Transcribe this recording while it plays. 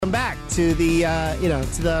Welcome back to the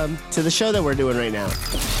to the show that we're doing right now.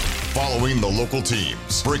 Following the local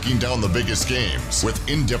teams, breaking down the biggest games with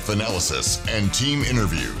in-depth analysis and team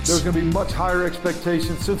interviews. There's going to be much higher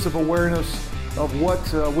expectations, sense of awareness of what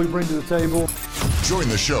we bring to the table. Join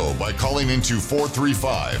the show by calling into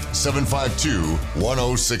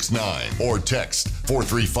 435-752-1069 or text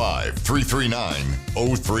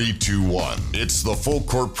 435-339-0321. It's the Full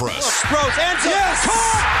Court Press. Rose, ends up, yes!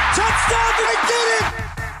 Caught! Touchdown! They did it!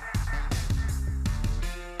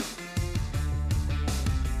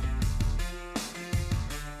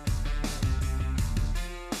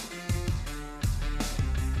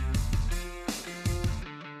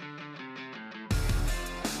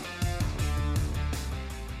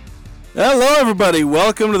 Hello, everybody.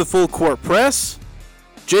 Welcome to the Full Court Press.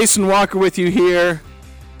 Jason Walker with you here.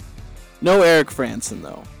 No Eric Frandsen,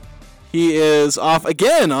 though. He is off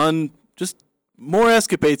again on just more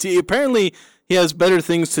escapades. Apparently, he has better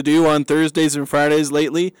things to do on Thursdays and Fridays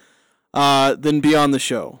lately than be on the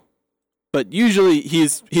show. But usually,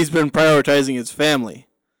 he's been prioritizing his family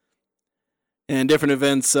and different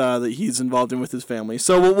events that he's involved in with his family.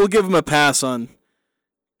 So we'll give him a pass on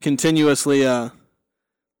continuously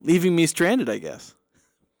leaving me stranded, I guess.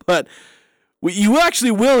 But you actually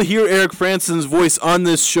will hear Eric Frandsen's voice on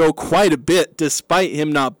this show quite a bit, despite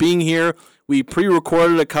him not being here. We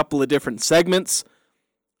pre-recorded a couple of different segments,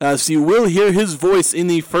 so you will hear his voice in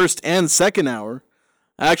the first and second hour.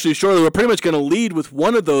 Actually, shortly, we're pretty much going to lead with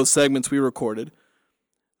one of those segments we recorded,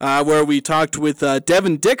 where we talked with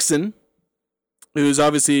Devin Dixon, who's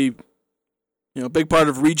obviously a big part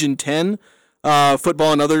of Region 10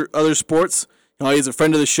 football and other sports. He's a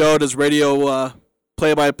friend of the show, does radio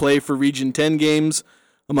play-by-play for Region 10 games,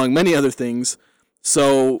 among many other things.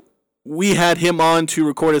 So we had him on to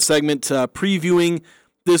record a segment previewing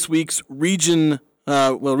this week's Region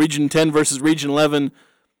 10 versus Region 11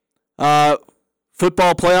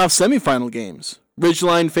 football playoff semifinal games.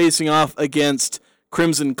 Ridgeline facing off against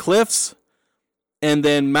Crimson Cliffs, and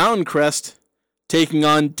then Mountain Crest taking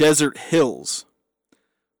on Desert Hills.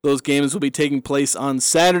 Those games will be taking place on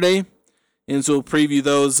Saturday. And so we'll preview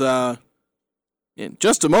those in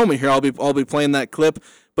just a moment here. I'll be playing that clip.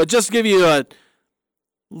 But just to give you a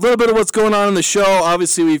little bit of what's going on in the show,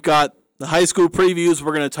 obviously we've got the high school previews.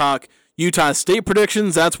 We're going to talk Utah State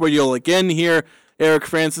predictions. That's where you'll again hear Eric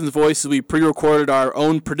Frandsen's voice as we pre-recorded our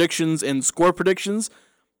own predictions and score predictions.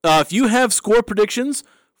 If you have score predictions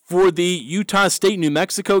for the Utah State-New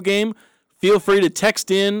Mexico game, feel free to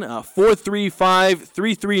text in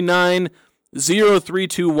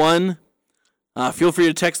 435-339-0321. Feel free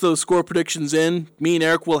to text those score predictions in. Me and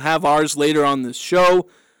Eric will have ours later on this show.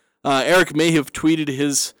 Eric may have tweeted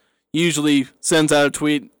his, usually sends out a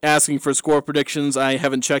tweet asking for score predictions. I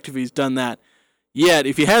haven't checked if he's done that yet.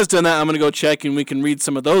 If he has done that, I'm going to go check and we can read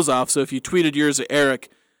some of those off. So if you tweeted yours at Eric,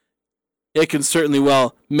 it can certainly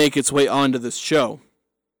well make its way onto this show.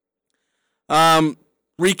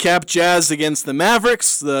 Recap Jazz against the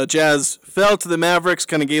Mavericks. The Jazz fell to the Mavericks,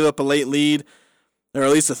 kind of gave up a late lead. Or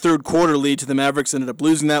at least a third quarter lead to the Mavericks, ended up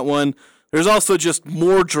losing that one. There's also just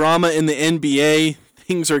more drama in the NBA.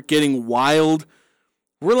 Things are getting wild.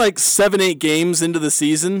 We're like 7-8 games into the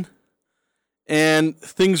season, and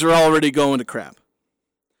things are already going to crap.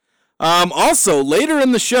 Also, later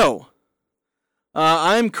in the show,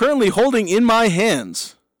 I'm currently holding in my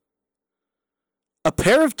hands a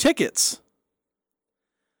pair of tickets.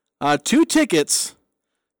 2 tickets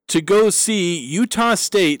to go see Utah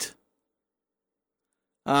State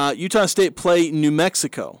play New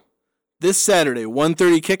Mexico this Saturday,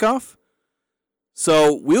 1:30 kickoff.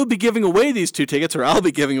 So we'll be giving away these 2 tickets, or I'll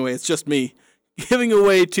be giving away, it's just me, giving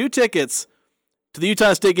away 2 tickets to the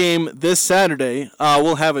Utah State game this Saturday.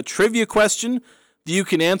 We'll have a trivia question that you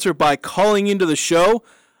can answer by calling into the show.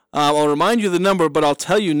 I'll remind you the number, but I'll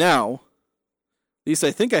tell you now. At least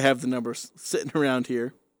I think I have the number sitting around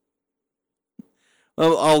here.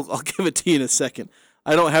 I'll give it to you in a second.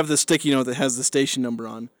 I don't have the sticky note that has the station number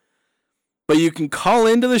on. But you can call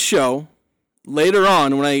into the show later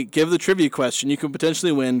on when I give the trivia question. You can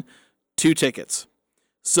potentially win 2 tickets.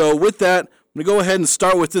 So with that, I'm going to go ahead and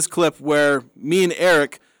start with this clip where me and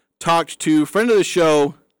Eric talked to friend of the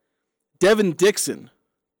show, Devin Dixon,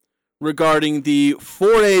 regarding the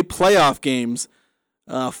 4A playoff games,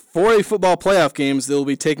 4A football playoff games that will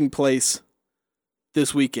be taking place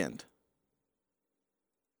this weekend.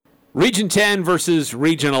 Region 10 versus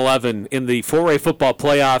Region 11 in the 4A football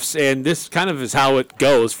playoffs, and this kind of is how it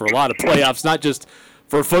goes for a lot of playoffs, not just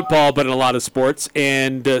for football, but in a lot of sports,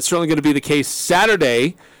 and certainly going to be the case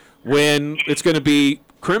Saturday when it's going to be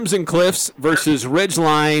Crimson Cliffs versus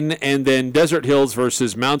Ridgeline, and then Desert Hills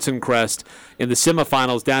versus Mountain Crest in the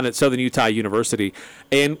semifinals down at Southern Utah University.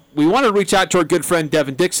 And we want to reach out to our good friend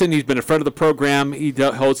Devin Dixon. He's been a friend of the program. He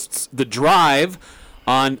hosts The Drive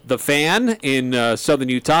on The Fan in Southern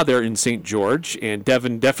Utah. They're in St. George. And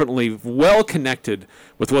Devin definitely well connected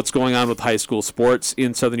with what's going on with high school sports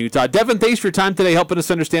in Southern Utah. Devin, thanks for your time today, helping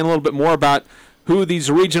us understand a little bit more about who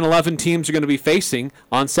these Region 11 teams are going to be facing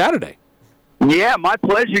on Saturday. Yeah, my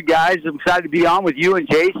pleasure, guys. I'm excited to be on with you and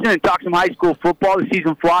Jason and talk some high school football. The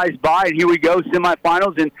season flies by, and here we go,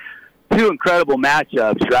 semifinals and two incredible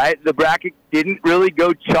matchups, right? The bracket didn't really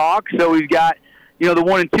go chalk, so we've got, the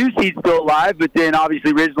 1 and 2 seeds still alive, but then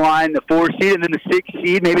obviously Ridgeline, the 4 seed, and then the 6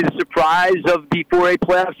 seed, maybe the surprise of the 4A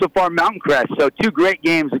playoffs so far, Mountain Crest. So two great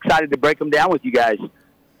games. Excited to break them down with you guys.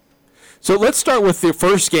 So let's start with the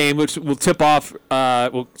first game, which will kick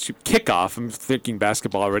off. I'm thinking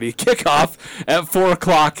basketball already. Kickoff at 4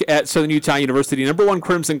 o'clock at Southern Utah University. Number 1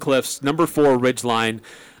 Crimson Cliffs, number 4 Ridgeline.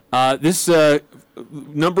 This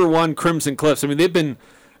number 1 Crimson Cliffs. I mean, they've been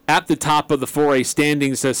at the top of the 4A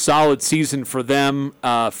standings. A solid season for them.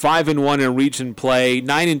 5-1 in region play.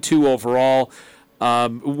 9-2 overall.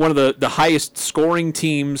 One of the highest scoring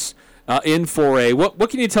teams in 4A.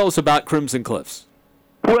 What can you tell us about Crimson Cliffs?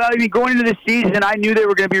 Well, I mean, going into the season, I knew they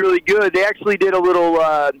were going to be really good. They actually did a little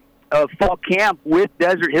fall camp with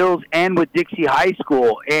Desert Hills and with Dixie High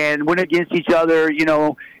School and went against each other,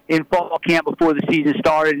 in fall camp before the season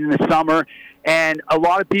started in the summer. And a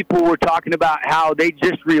lot of people were talking about how they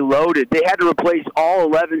just reloaded. They had to replace all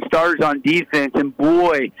 11 starters on defense. And,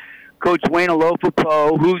 boy, Coach Wayne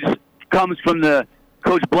Alofapo, who comes from the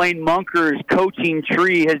Coach Blaine Munker's coaching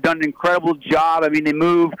tree, has done an incredible job. I mean, they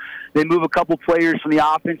move a couple players from the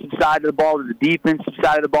offensive side of the ball to the defensive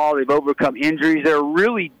side of the ball. They've overcome injuries. They're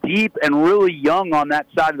really deep and really young on that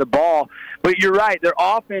side of the ball. But you're right, their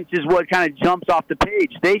offense is what kind of jumps off the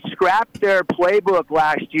page. They scrapped their playbook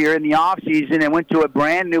last year in the offseason and went to a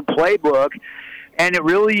brand-new playbook, and it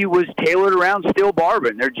really was tailored around Still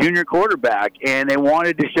Barbin, their junior quarterback. And they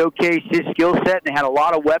wanted to showcase his skill set, and they had a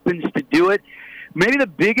lot of weapons to do it. Maybe the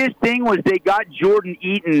biggest thing was they got Jordan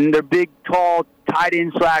Eaton, their big, tall tight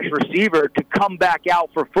end / receiver, to come back out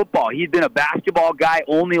for football. He'd been a basketball guy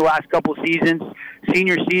only the last couple seasons.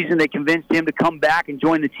 Senior season, they convinced him to come back and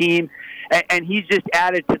join the team. And he's just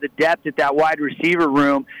added to the depth at that wide receiver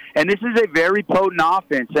room. And this is a very potent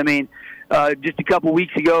offense. I mean, just a couple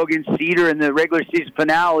weeks ago against Cedar in the regular season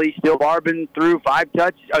finale, Still Barbin threw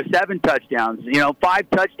 7 touchdowns. 5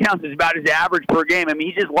 touchdowns is about his average per game. I mean,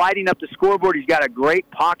 he's just lighting up the scoreboard. He's got a great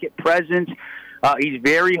pocket presence. He's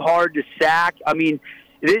very hard to sack. I mean,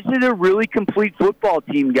 this is a really complete football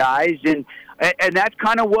team, guys, and that's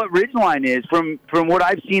kind of what Ridgeline is. From what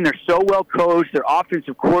I've seen, they're so well coached. Their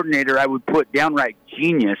offensive coordinator, I would put downright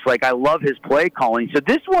genius. Like, I love his play calling. So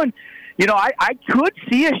this one, I could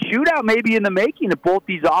see a shootout maybe in the making if both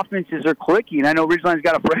these offenses are clicking. I know Ridgeline's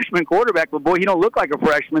got a freshman quarterback, but, boy, he don't look like a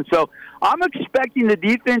freshman. So I'm expecting the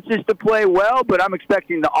defenses to play well, but I'm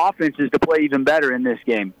expecting the offenses to play even better in this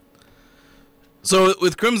game. So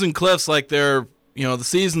with Crimson Cliffs, like the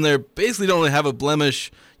season, they basically don't really have a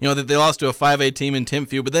blemish, that they lost to a 5A team in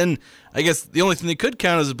Timpview. But then I guess the only thing they could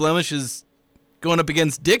count as a blemish is going up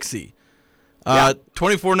against Dixie.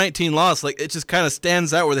 24-19 loss. Like, it just kind of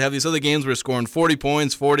stands out where they have these other games where they're scoring 40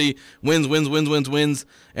 points, 40 wins,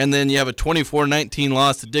 and then you have a 24-19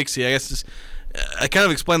 loss to Dixie. I guess just I kind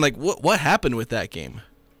of explained, like, what happened with that game.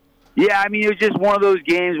 Yeah, I mean, it was just one of those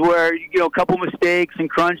games where, a couple mistakes in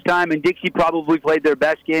crunch time, and Dixie probably played their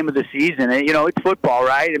best game of the season. And, it's football,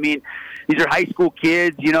 right? I mean, these are high school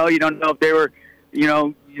kids, you don't know if they were,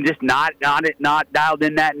 just not dialed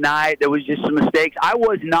in that night. There was just some mistakes. I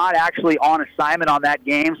was not actually on assignment on that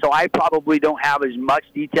game, so I probably don't have as much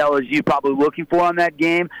detail as you're probably looking for on that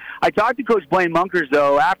game. I talked to Coach Blaine Munkers,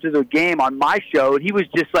 though, after the game on my show, and he was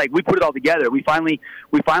just like, we put it all together. We finally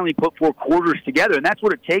put 4 quarters together, and that's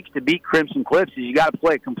what it takes to beat Crimson Cliffs is you got to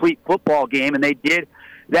play a complete football game, and they did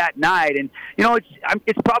that night. And,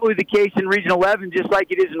 it's probably the case in Region 11 just like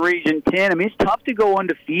it is in Region 10. I mean, it's tough to go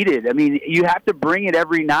undefeated. I mean, you have to bring it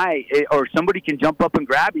every night or somebody can jump up and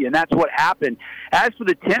grab you, and that's what happened. As for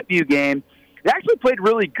the Timpview game, they actually played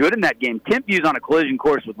really good in that game. Timpview's on a collision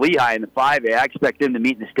course with Lehigh in the 5A. I expect them to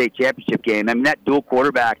meet in the state championship game. I mean, that dual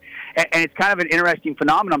quarterback. And it's kind of an interesting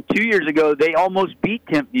phenomenon. 2 years ago, they almost beat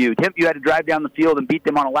Timpview. Timpview had to drive down the field and beat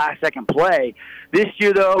them on a last-second play. This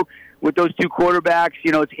year, though, with those two quarterbacks,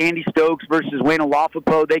 it's Andy Stokes versus Wayne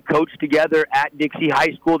Alofapo. They coached together at Dixie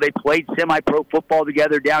High School. They played semi-pro football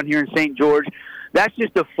together down here in St. George. that's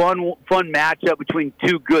just a fun matchup between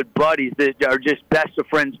two good buddies that are just best of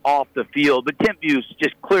friends off the field. But Timpview's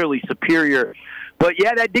just clearly superior. But,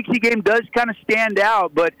 yeah, that Dixie game does kind of stand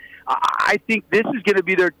out. But I think this is going to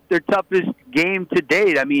be their toughest game to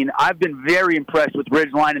date. I mean, I've been very impressed with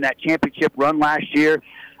Ridgeline in that championship run last year.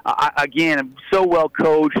 Again, I'm so well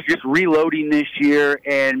coached, just reloading this year.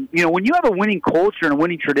 And, you know, when you have a winning culture and a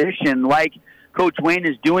winning tradition like Coach Wayne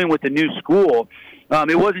is doing with the new school,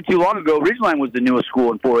 it wasn't too long ago, Ridgeline was the newest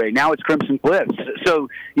school in 4A. Now it's Crimson Cliffs. So,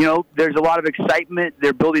 you know, there's a lot of excitement.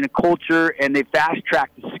 They're building a culture, and they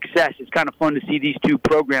fast-tracked the success. It's kind of fun to see these two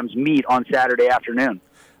programs meet on Saturday afternoon.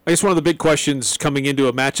 I guess one of the big questions coming into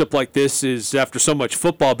a matchup like this is, after so much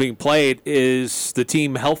football being played, is the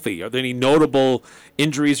team healthy? Are there any notable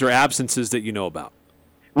injuries or absences that you know about?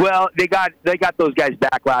 Well, they got those guys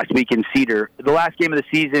back last week in Cedar. The last game of the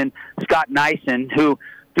season, Scott Nyson, who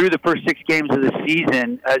through the first 6 games of the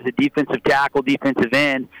season as a defensive tackle, defensive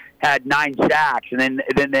end, had 9 sacks, and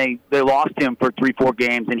then they lost him for 3-4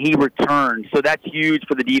 games, and he returned. So that's huge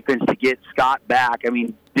for the defense to get Scott back. I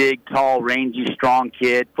mean, big, tall, rangy, strong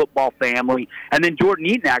kid, football family. And then Jordan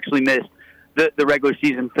Eaton actually missed the regular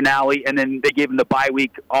season finale, and then they gave him the bye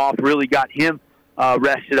week off, really got him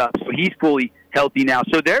rested up. So he's fully healthy now.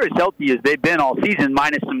 So they're as healthy as they've been all season,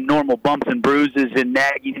 minus some normal bumps and bruises and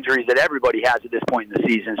nagging injuries that everybody has at this point in the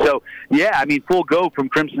season. So, yeah, I mean, full go from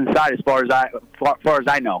Crimson's side as far as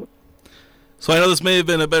I know. So I know this may have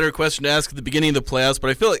been a better question to ask at the beginning of the playoffs, but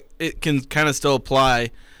I feel like it can kind of still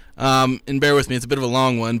apply. And bear with me, it's a bit of a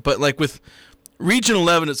long one. But like with Region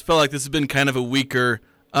 11, it's felt like this has been kind of a weaker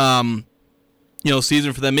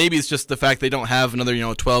season for them. Maybe it's just the fact they don't have another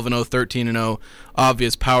 12-0, 13-0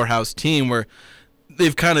 obvious powerhouse team where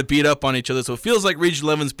they've kind of beat up on each other. So it feels like Region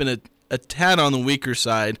 11's been a tad on the weaker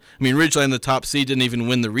side. I mean, Ridgeline, the top seed, didn't even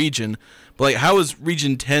win the region. But like, how has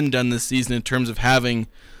Region 10 done this season in terms of having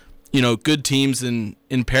good teams in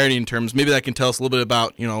parity in terms? Maybe that can tell us a little bit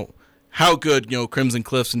about how good Crimson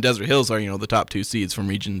Cliffs and Desert Hills are. The top 2 seeds from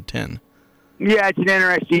Region 10. Yeah, it's an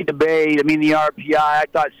interesting debate. I mean, the RPI, I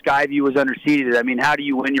thought Skyview was underseeded. I mean, how do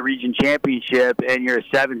you win your region championship and you're a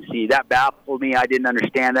 7 seed? That baffled me. I didn't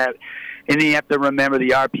understand that. And then you have to remember the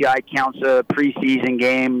RPI counts a preseason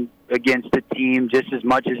game against a team just as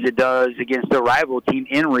much as it does against a rival team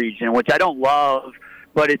in region, which I don't love,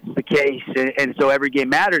 but it's the case. And so every game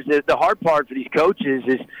matters. The hard part for these coaches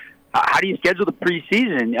is how do you schedule the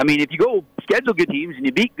preseason? I mean, if you go schedule good teams and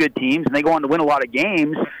you beat good teams and they go on to win a lot of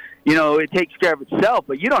games, it takes care of itself,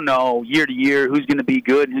 but you don't know year to year who's going to be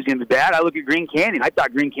good and who's going to be bad. I look at Green Canyon. I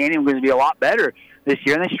thought Green Canyon was going to be a lot better this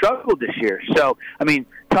year, and they struggled this year. So, I mean,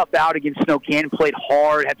 tough out against Snow Canyon, played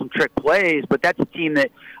hard, had some trick plays, but that's a team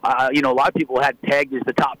that, a lot of people had pegged as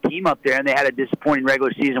the top team up there, and they had a disappointing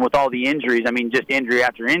regular season with all the injuries. I mean, just injury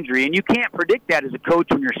after injury, and you can't predict that as a coach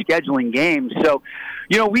when you're scheduling games. So,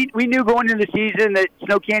 we knew going into the season that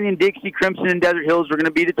Snow Canyon, Dixie, Crimson, and Desert Hills were going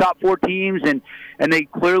to be the top 4 teams, and they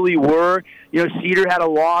clearly were. Cedar had a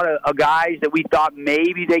lot of guys that we thought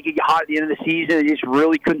maybe they could get hot at the end of the season. They just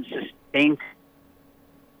really couldn't sustain.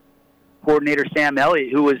 Coordinator Sam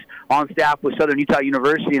Elliott, who was on staff with Southern Utah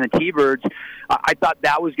University and the T-Birds, I thought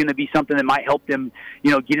that was going to be something that might help them,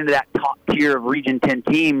 get into that top tier of Region 10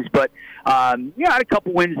 teams. But, had a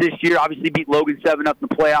couple wins this year, obviously beat Logan 7 up in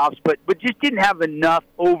the playoffs, but just didn't have enough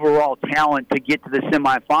overall talent to get to the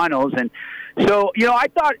semifinals. And so, I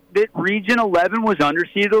thought that Region 11 was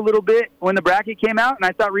underseeded a little bit when the bracket came out, and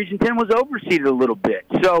I thought Region 10 was overseeded a little bit.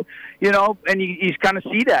 So, and you kind of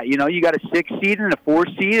see that. You got a 6 seed and a 4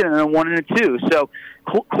 seed and a 1 and a 2. So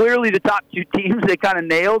clearly the top 2 teams they kind of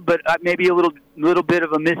nailed, but maybe a little bit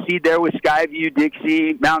of a misseed there with Skyview,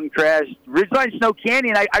 Dixie, Mountain Crest, Ridgeline, Snow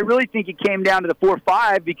Canyon. I really think it came down to the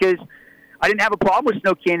 4-5 because I didn't have a problem with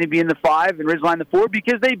Snow Canyon being the 5 and Ridgeline the 4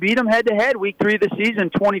 because they beat them head-to-head week 3 of the season,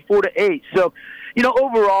 24-8. So,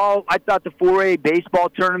 overall, I thought the 4A baseball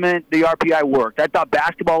tournament, the RPI worked. I thought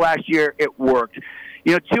basketball last year, it worked.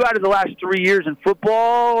 2 out of the last 3 years in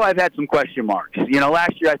football, I've had some question marks.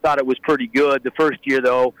 Last year I thought it was pretty good. The first year,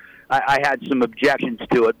 though, I had some objections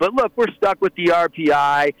to it. But, look, we're stuck with the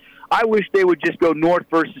RPI. I wish they would just go north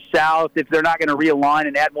versus south if they're not going to realign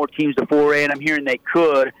and add more teams to 4A, and I'm hearing they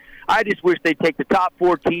could. I just wish they'd take the top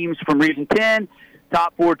 4 teams from Region 10,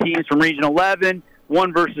 top 4 teams from Region 11,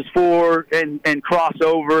 1 versus 4, and cross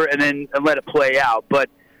over and then let it play out. But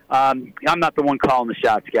I'm not the one calling the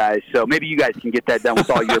shots, guys. So maybe you guys can get that done with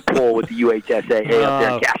all your pull with the UHSAA up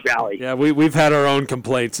there in Cache Valley. Yeah, we've had our own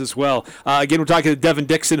complaints as well. Again, we're talking to Devin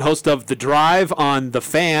Dixon, host of The Drive on The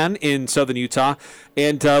Fan in Southern Utah.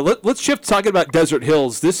 And let's shift to talking about Desert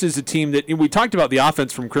Hills. This is a team that we talked about the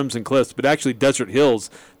offense from Crimson Cliffs, but actually Desert Hills,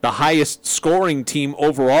 the highest scoring team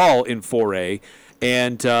overall in 4A,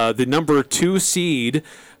 and the number 2 seed.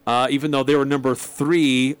 Even though they were number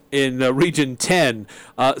 3 in Region 10.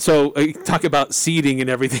 So talk about seeding and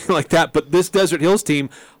everything like that. But this Desert Hills team,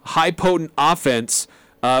 high potent offense.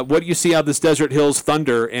 What do you see out of this Desert Hills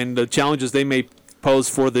Thunder and the challenges they may pose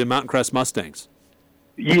for the Mountain Crest Mustangs?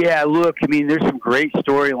 Yeah, look, I mean, there's some great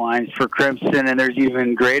storylines for Crimson, and there's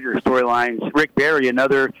even greater storylines. Rick Berry,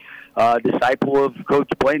 another disciple of Coach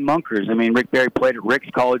Blaine Munkers. I mean, Rick Berry played at Rick's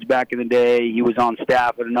College back in the day. He was on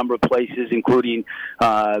staff at a number of places, including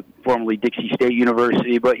formerly Dixie State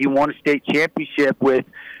University. But he won a state championship with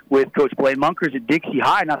Coach Blaine Munkers at Dixie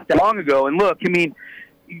High not that long ago. And look, I mean,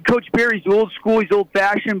 Coach Berry's old school, he's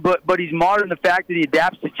old-fashioned, but he's modern in the fact that he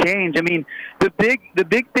adapts to change. I mean, the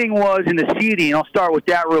big thing was in the seeding, I'll start with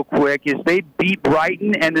that real quick, is they beat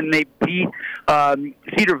Brighton and then they beat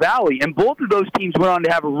Cedar Valley. And both of those teams went on to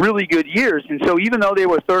have really good years. And so even though they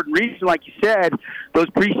were third in region, like you said, those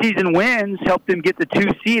preseason wins helped them get the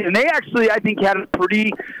 2 seed. And they actually, I think, had a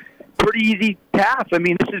pretty easy path. I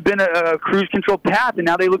mean, this has been a cruise control path, and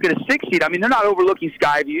now they look at a 6 seed. I mean, they're not overlooking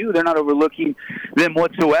Skyview. They're not overlooking them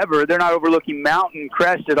whatsoever. They're not overlooking Mountain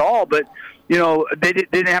Crest at all. But, you know, they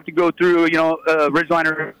didn't have to go through, you know, Ridgeline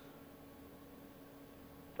or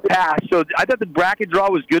path. So I thought the bracket draw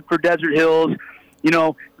was good for Desert Hills. You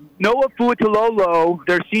know, Noah Fuatololo,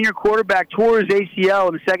 their senior quarterback, tore his ACL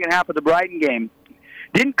in the second half of the Brighton game.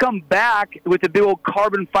 Didn't come back with a big old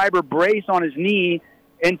carbon fiber brace on his knee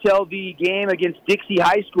until the game against Dixie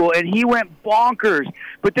High School, and he went bonkers.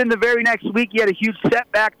 But then the very next week, he had a huge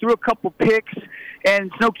setback, threw a couple picks,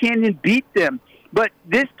 and Snow Canyon beat them. But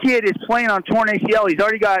this kid is playing on torn ACL. He's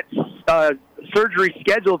already got surgery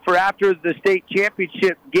scheduled for after the state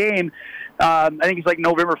championship game. I think it's like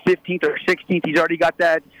November 15th or 16th. He's already got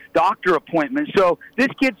that doctor appointment. So this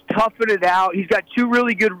kid's toughing it out. He's got 3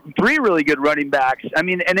 really good running backs. I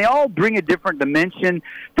mean, and they all bring a different dimension.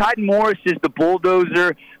 Titan Morris is the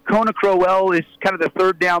bulldozer. Kona Crowell is kind of the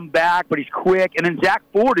third down back, but he's quick. And then Zach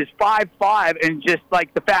Ford is 5'5" and just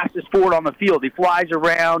like the fastest forward on the field. He flies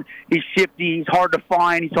around. He's shifty. He's hard to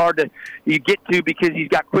find. He's hard to get to because he's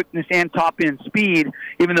got quickness and top-end speed,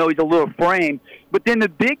 even though he's a little frame. But then the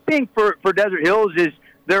big thing for Desert Hills is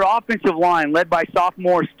their offensive line, led by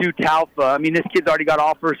sophomore Stu Talfa. I mean, this kid's already got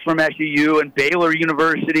offers from SUU and Baylor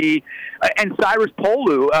University and Cyrus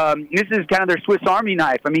Polu. This is kind of their Swiss Army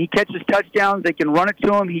knife. I mean, he catches touchdowns. They can run it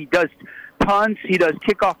to him. He does punts. He does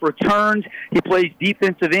kickoff returns. He plays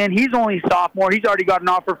defensive end. He's only a sophomore. He's already got an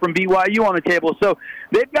offer from BYU on the table. So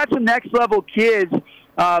they've got some next-level kids.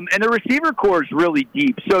 And the receiver core is really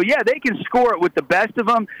deep. So, yeah, they can score it with the best of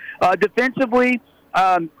them. Defensively,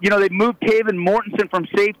 you know, they moved Taven Mortensen from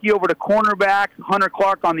safety over to cornerback, Hunter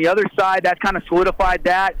Clark on the other side. That kind of solidified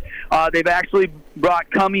that. They've actually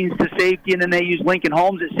brought Cummings to safety, and then they used Lincoln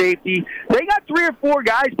Holmes at safety. They got 3 or 4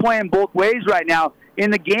 guys playing both ways right now. In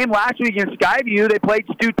the game last week against Skyview, they played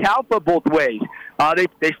Stu Talfa both ways.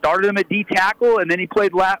 They started him at D tackle, and then he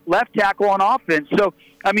played left tackle on offense. So,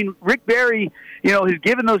 I mean, Rick Berry, you know, has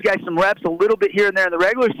given those guys some reps a little bit here and there in the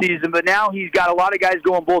regular season, but now he's got a lot of guys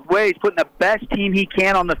going both ways, putting the best team he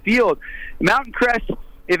can on the field. Mountain Crest,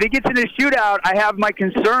 if it gets in a shootout, I have my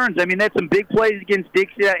concerns. I mean, they had some big plays against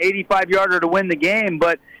Dixie, that 85-yarder to win the game,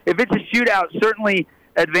 but if it's a shootout, certainly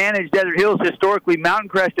advantage Desert Hills historically. Mountain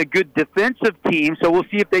Crest, a good defensive team, so we'll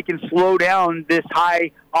see if they can slow down this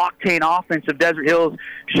high-octane offense of Desert Hills.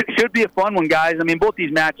 Should be a fun one, guys. I mean, both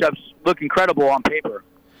these matchups look incredible on paper.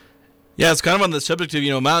 Yeah, it's kind of on the subject of,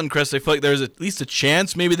 you know, Mountain Crest. I feel like there's at least a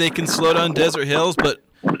chance maybe they can slow down Desert Hills, but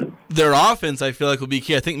their offense, I feel like, will be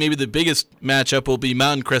key. I think maybe the biggest matchup will be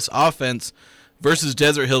Mountain Crest offense versus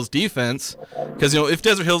Desert Hills defense, because, you know, if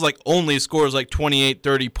Desert Hills, like, only scores, like, 28,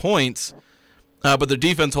 30 points, but their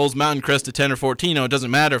defense holds Mountain Crest to 10 or 14, you know, it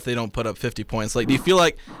doesn't matter if they don't put up 50 points. Like, do you feel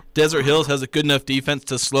like Desert Hills has a good enough defense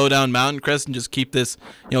to slow down Mountain Crest and just keep this,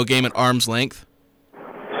 you know, game at arm's length?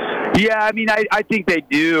 Yeah, I mean, I think they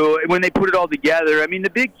do when they put it all together. I mean, the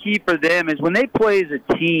big key for them is when they play as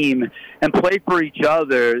a team and play for each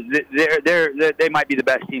other, they might be the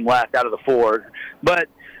best team left out of the 4. But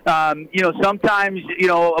Sometimes,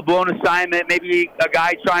 a blown assignment, maybe a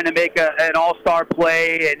guy trying to make an all-star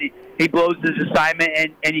play and he blows his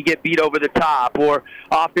assignment and you get beat over the top. Or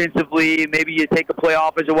offensively, maybe you take a play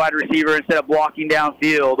off as a wide receiver instead of blocking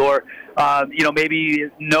downfield. Or, maybe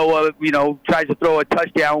Noah, tries to throw a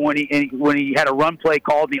touchdown when he had a run play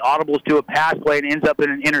called and he audibles to a pass play and ends up in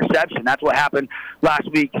an interception. That's what happened last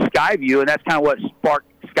week at Skyview, and that's kind of what sparked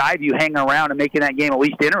Skyview hanging around and making that game at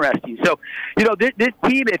least interesting. So, this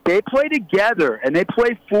team, if they play together and they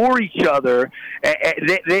play for each other,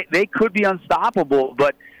 they could be unstoppable.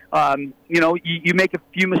 But, you make a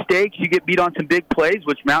few mistakes, you get beat on some big plays,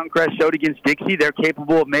 which Mountain Crest showed against Dixie they're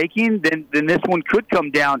capable of making, then this one could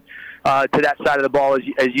come down to that side of the ball,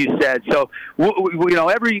 as you said. So,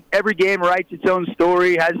 every game writes its own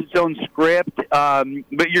story, has its own script,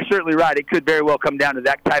 but you're certainly right. It could very well come down to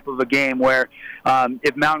that type of a game where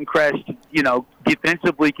if Mountain Crest,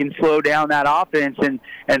 defensively can slow down that offense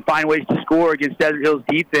and find ways to score against Desert Hills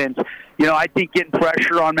defense, I think getting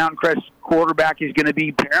pressure on Mountain Crest's quarterback is going to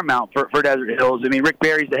be paramount for Desert Hills. I mean, Rick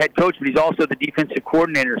Barry's the head coach, but he's also the defensive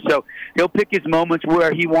coordinator. So he'll pick his moments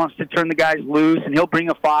where he wants to turn the guys loose, and he'll bring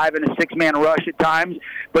a 5 and a 6-man rush at times,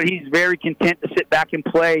 but he's very content to sit back and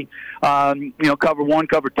play, cover 1,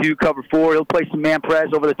 cover 2, cover 4. He'll play some man press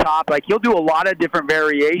over the top. Like, he'll do a lot of different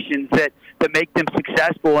variations that make them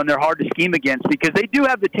successful, and they're hard to scheme against because they do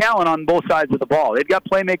have the talent on both sides of the ball. They've got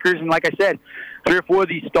playmakers, and like I said, 3 or 4 of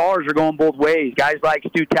these stars are going both ways. Guys like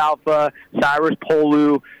Stu Talfa, Cyrus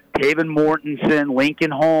Polu, Taven Mortensen, Lincoln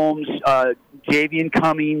Holmes, Javian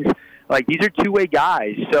Cummings. Like, these are two-way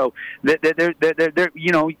guys. So they're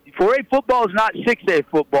 4A football is not 6A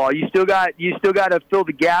football. You still got to fill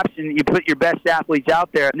the gaps, and you put your best athletes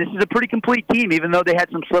out there. And this is a pretty complete team, even though they had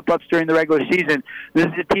some slip-ups during the regular season. This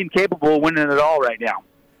is a team capable of winning it all right now.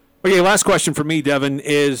 Okay, last question for me, Devin,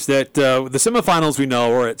 is that the semifinals we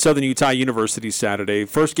know are at Southern Utah University Saturday.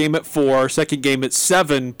 First game at 4, second game at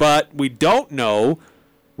 7, but we don't know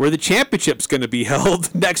where the championship's going to be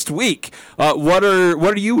held next week. What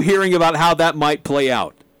are you hearing about how that might play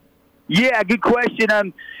out? Yeah, good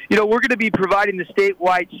question. We're going to be providing the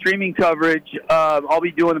statewide streaming coverage. I'll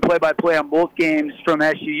be doing the play-by-play on both games from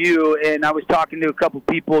SUU, and I was talking to a couple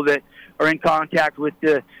people that are in contact with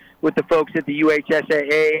the folks at the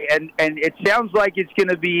UHSAA, and it sounds like it's going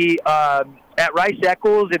to be at Rice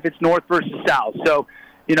Eccles if it's north versus south. So,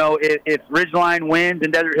 if Ridgeline wins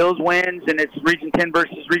and Desert Hills wins and it's Region 10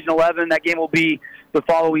 versus Region 11, that game will be the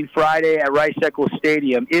following Friday at Rice Eccles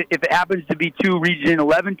Stadium. If it happens to be 2 Region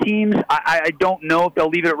 11 teams, I don't know if they'll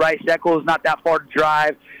leave it at Rice Eccles. Not that far to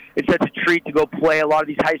drive. It's such a treat to go play. A lot of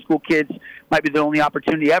these high school kids might be the only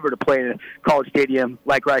opportunity ever to play in a college stadium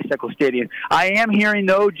like Rice Eccles Stadium. I am hearing,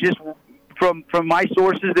 though, just from my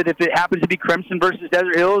sources, that if it happens to be Crimson versus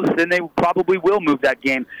Desert Hills, then they probably will move that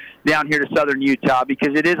game down here to Southern Utah because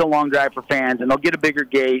it is a long drive for fans, and they'll get a bigger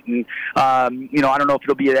gate. And, I don't know if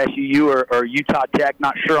it'll be at SUU or Utah Tech,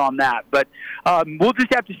 not sure on that. But we'll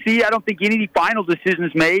just have to see. I don't think any final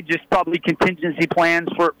decisions made, just probably contingency plans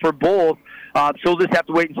for both. So we'll just have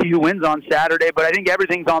to wait and see who wins on Saturday. But I think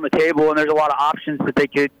everything's on the table, and there's a lot of options that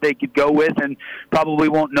they could go with, and probably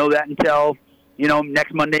won't know that until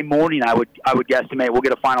next Monday morning. I would guesstimate we'll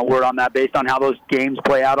get a final word on that based on how those games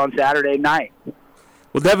play out on Saturday night.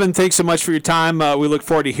 Well, Devin, thanks so much for your time. We look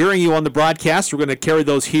forward to hearing you on the broadcast. We're going to carry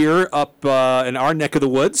those here up in our neck of the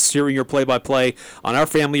woods, hearing your play-by-play on our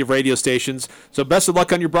family of radio stations. So best of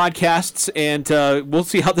luck on your broadcasts, and we'll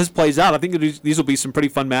see how this plays out. I think these will be some pretty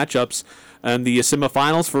fun matchups in the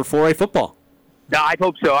semifinals for 4A football. No, I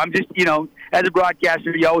hope so. I'm just, as a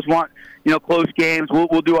broadcaster, you always want, close games.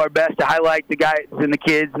 We'll do our best to highlight the guys and the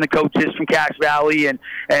kids and the coaches from Cache Valley and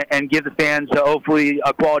give the fans hopefully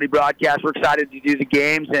a quality broadcast. We're excited to do the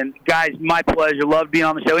games. And, guys, my pleasure. Love being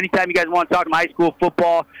on the show. Anytime you guys want to talk to high school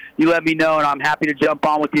football, you let me know, and I'm happy to jump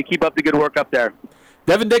on with you. Keep up the good work up there.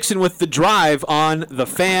 Devin Dixon with The Drive on The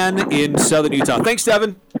Fan in Southern Utah. Thanks,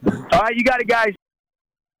 Devin. All right, you got it, guys.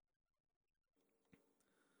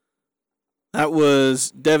 That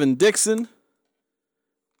was Devin Dixon,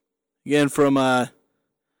 again from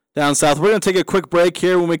down south. We're going to take a quick break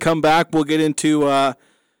here. When we come back, we'll get into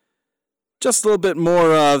just a little bit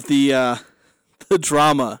more of the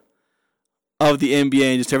drama of the NBA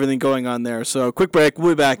and just everything going on there. So, quick break.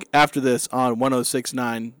 We'll be back after this on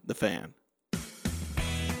 106.9 The Fan.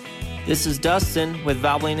 This is Dustin with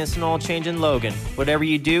Valvoline Instant Oil Change in Logan. Whatever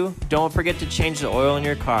you do, don't forget to change the oil in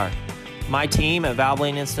your car. My team at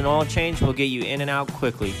Valvoline Instant Oil Change will get you in and out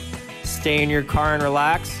quickly. Stay in your car and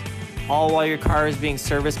relax, all while your car is being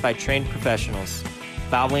serviced by trained professionals.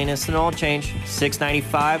 Valvoline Instant Oil Change,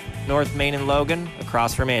 695 North Main in Logan,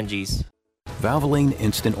 across from Angie's. Valvoline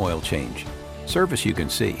Instant Oil Change. Service you can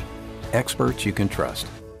see. Experts you can trust.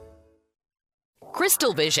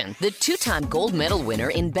 Crystal Vision, the two-time gold medal winner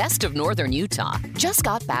in Best of Northern Utah, just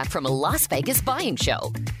got back from a Las Vegas buying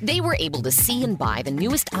show. They were able to see and buy the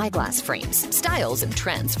newest eyeglass frames, styles, and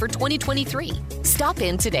trends for 2023. Stop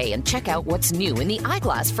in today and check out what's new in the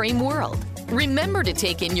eyeglass frame world. Remember to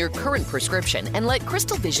take in your current prescription and let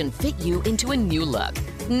Crystal Vision fit you into a new look.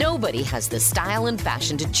 Nobody has the style and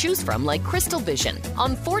fashion to choose from like Crystal Vision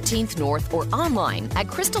on 14th North or online at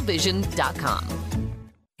crystalvision.com.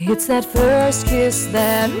 It's that first kiss,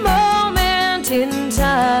 that moment in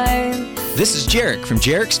time. This is Jarek from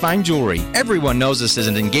Jarek's Fine Jewelry. Everyone knows us as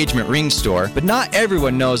an engagement ring store, but not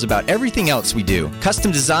everyone knows about everything else we do.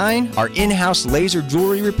 Custom design, our in-house laser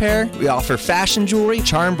jewelry repair. We offer fashion jewelry,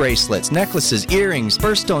 charm bracelets, necklaces, earrings,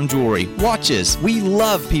 birthstone jewelry, watches. We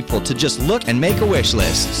love people to just look and make a wish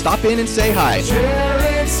list. Stop in and say hi.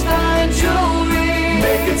 Jarek's Fine Jewelry.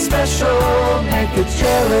 Make it special, make it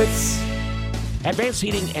Jarek's. Advanced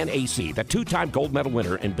Heating and AC, the two-time gold medal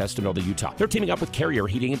winner in Best of Northern Utah. They're teaming up with Carrier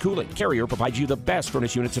Heating and Cooling. Carrier provides you the best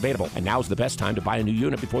furnace units available. And now's the best time to buy a new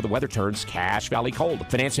unit before the weather turns Cache Valley cold.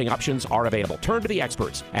 Financing options are available. Turn to the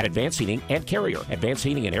experts at Advanced Heating and Carrier. Advanced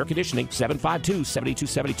Heating and Air Conditioning,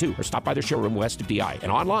 752-7272. Or stop by their showroom west of DI.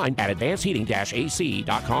 And online at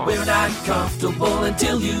advancedheating-ac.com. We're not comfortable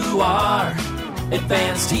until you are.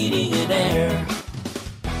 Advanced Heating and Air.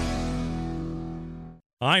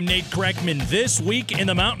 I'm Nate Kreckman. This week in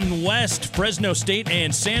the Mountain West, Fresno State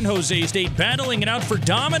and San Jose State battling it out for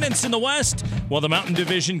dominance in the West, while the Mountain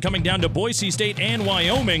Division coming down to Boise State and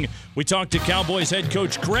Wyoming. We talked to Cowboys head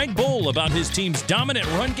coach Greg Bull about his team's dominant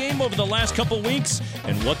run game over the last couple weeks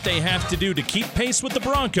and what they have to do to keep pace with the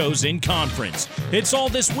Broncos in conference. It's all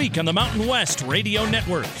this week on the Mountain West Radio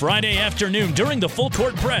Network, Friday afternoon during the Full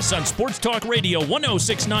Court Press on Sports Talk Radio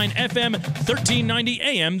 106.9 FM, 1390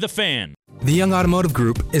 AM, The Fan. The Young Automotive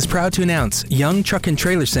Group is proud to announce Young Truck and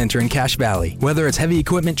Trailer Center in Cache Valley. Whether it's heavy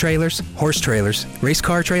equipment trailers, horse trailers, race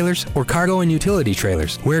car trailers, or cargo and utility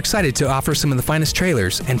trailers, we're excited to offer some of the finest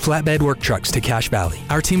trailers and flatbed work trucks to Cache Valley.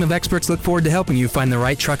 Our team of experts look forward to helping you find the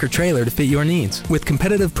right truck or trailer to fit your needs, with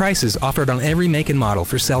competitive prices offered on every make and model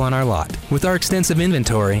for sale on our lot. With our extensive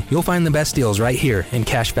inventory, you'll find the best deals right here in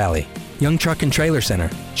Cache Valley. Young Truck and Trailer Center,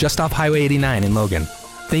 just off Highway 89 in Logan.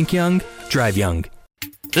 Think young, drive young.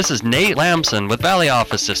 This is Nate Lamson with Valley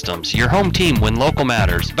Office Systems, your home team when local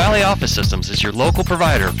matters. Valley Office Systems is your local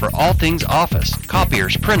provider for all things office,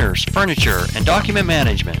 copiers, printers, furniture, and document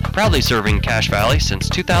management. Proudly serving Cache Valley since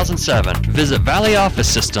 2007. Visit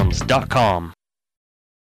valleyofficesystems.com.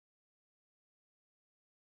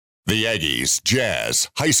 The Aggies, Jazz,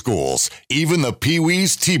 high schools, even the Pee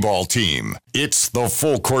Wee's T-ball team. It's the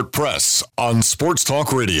Full Court Press on Sports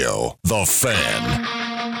Talk Radio, The Fan.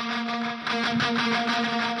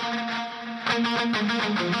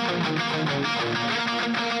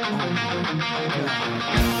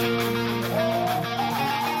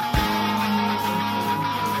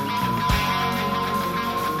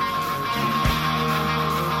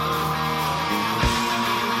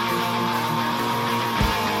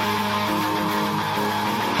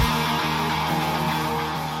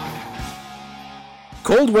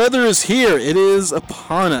 Cold weather is here. It is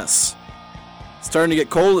upon us. It's starting to get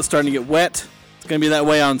cold. It's starting to get wet. It's going to be that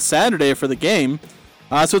way on Saturday for the game.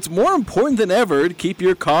 So it's more important than ever to keep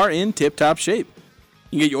your car in tip-top shape.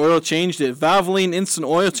 You can get your oil changed at Valvoline Instant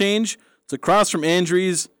Oil Change. It's across from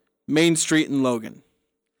Andrews, Main Street in Logan.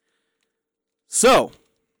 So,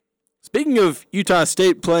 speaking of Utah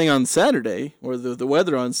State playing on Saturday, or the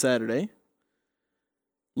weather on Saturday,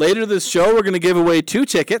 later this show we're going to give away 2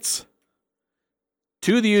 tickets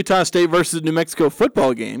to the Utah State versus New Mexico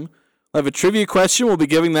football game. We'll have a trivia question. We'll be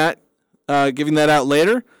giving that out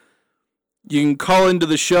later. You can call into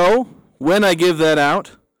the show when I give that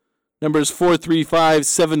out. Number is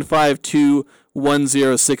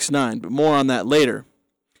 435-752-1069, but more on that later.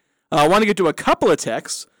 I want to get to a couple of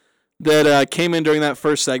texts that came in during that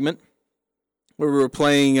first segment where we were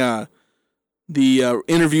playing the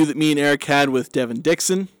interview that me and Eric had with Devin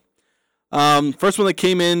Dixon. First one that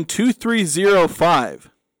came in, 2305.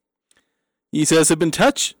 He says, have been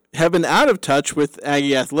out of touch with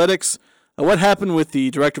Aggie Athletics. What happened with the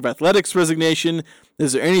Director of Athletics resignation?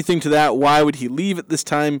 Is there anything to that? Why would he leave at this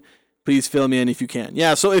time? Please fill me in if you can.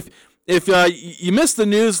 Yeah, so if you missed the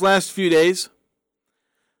news last few days,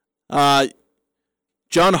 John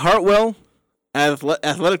Hartwell,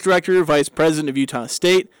 Athletic Director, Vice President of Utah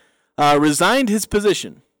State, resigned his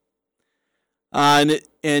position. And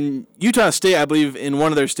Utah State, I believe, in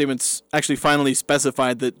one of their statements, actually finally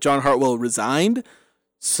specified that John Hartwell resigned.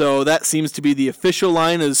 So that seems to be the official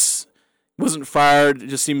line, as wasn't fired. It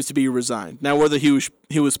just seems to be resigned. Now, whether he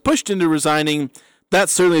was pushed into resigning,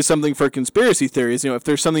 that's certainly something for conspiracy theories. If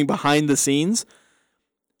there's something behind the scenes.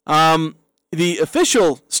 The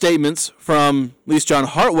official statements from at least John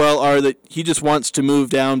Hartwell are that he just wants to move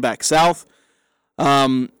down back south.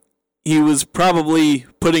 He was probably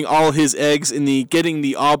putting all his eggs in getting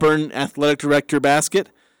the Auburn athletic director basket.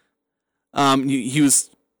 He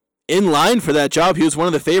was in line for that job. He was one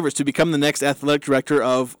of the favorites to become the next athletic director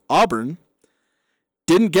of Auburn.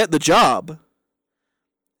 Didn't get the job.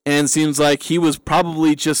 And seems like he was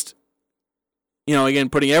probably just, again,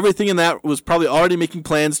 putting everything in that, was probably already making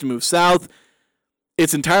plans to move south.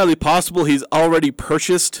 It's entirely possible he's already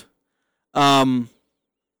purchased, maybe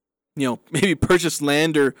purchased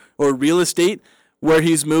land or real estate where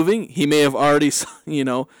he's moving. He may have already,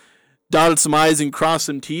 dotted some I's and crossed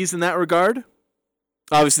some T's in that regard.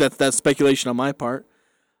 Obviously, that's speculation on my part.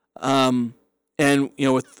 And,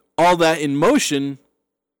 with all that in motion,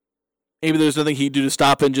 maybe there's nothing he'd do to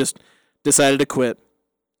stop and just decided to quit.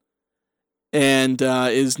 And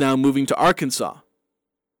is now moving to Arkansas.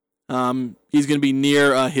 He's going to be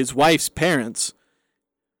near his wife's parents,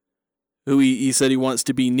 who he said he wants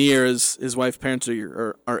to be near, as his wife's parents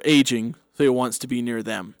are aging, so he wants to be near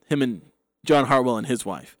them, him and John Hartwell and his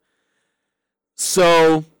wife.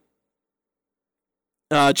 So,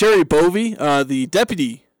 Jerry Bovee, the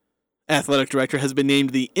deputy athletic director, has been named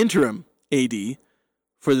the interim AD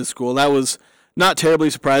for the school. That was not terribly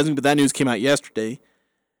surprising, but that news came out yesterday.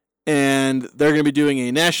 And they're going to be doing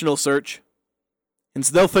a national search. And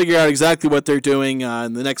so they'll figure out exactly what they're doing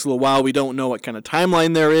in the next little while. We don't know what kind of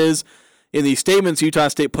timeline there is. In the statements Utah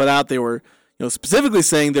State put out, they were specifically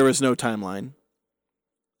saying there was no timeline.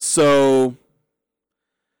 So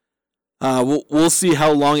we'll see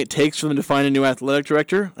how long it takes for them to find a new athletic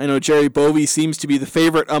director. I know Jerry Bovee seems to be the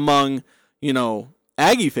favorite among,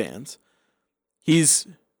 Aggie fans. He's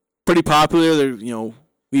pretty popular.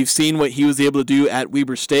 We've seen what he was able to do at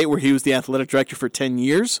Weber State, where he was the athletic director for 10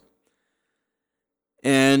 years.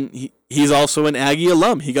 And he's also an Aggie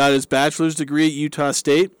alum. He got his bachelor's degree at Utah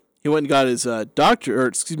State. He went and got his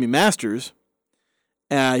master's.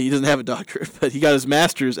 He doesn't have a doctorate, but he got his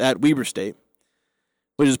master's at Weber State,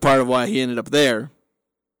 which is part of why he ended up there.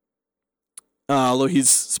 Although he's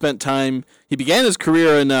spent time, he began his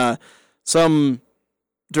career in some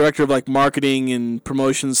director of marketing and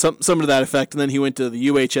promotions, some to that effect, and then he went to the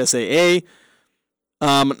UHSAA,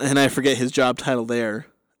 and I forget his job title there.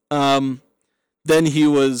 Then he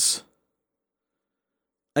was,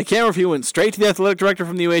 I can't remember if he went straight to the athletic director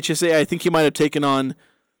from the UHSAA. I think he might have taken on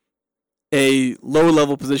a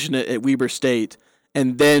low-level position at Weber State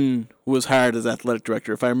and then was hired as athletic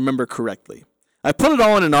director, if I remember correctly. I put it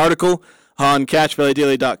all in an article on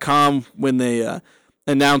CatchValleyDaily.com when they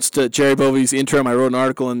announced Jerry Bovee's interim. I wrote an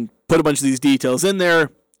article and put a bunch of these details in there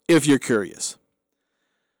if you're curious.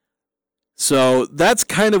 So that's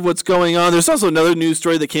kind of what's going on. There's also another news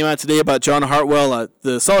story that came out today about John Hartwell.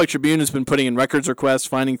 The Salt Lake Tribune has been putting in records requests,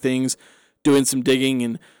 finding things, doing some digging,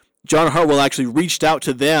 and John Hartwell actually reached out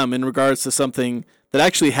to them in regards to something that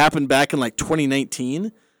actually happened back in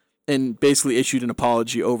 2019 and basically issued an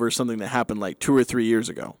apology over something that happened 2 or 3 years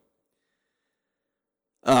ago.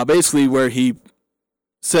 Basically where he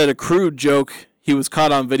said a crude joke. He was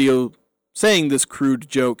caught on video saying this crude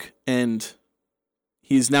joke, and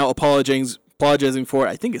he's now apologizing for it,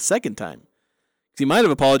 I think, a second time. Because he might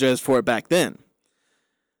have apologized for it back then.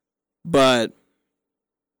 But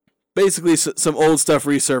basically some old stuff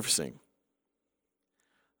resurfacing.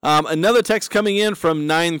 Another text coming in from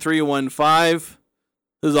 9315.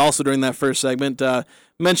 This is also during that first segment.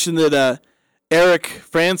 Mentioned that Eric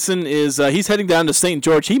Franson is he's heading down to St.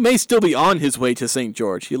 George. He may still be on his way to St.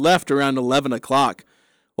 George. He left around 11 o'clock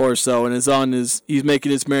or so and he's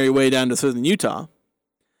making his merry way down to southern Utah.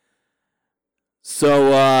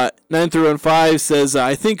 So 9315 says,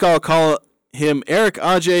 I think I'll call him Eric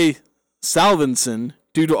Ajay Salvinson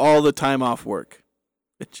due to all the time off work.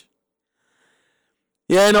 Which,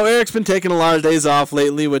 yeah, I know Eric's been taking a lot of days off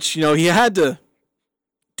lately, which, he had to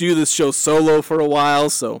do this show solo for a while,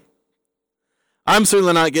 so I'm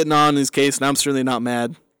certainly not getting on his case, and I'm certainly not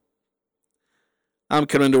mad. I'm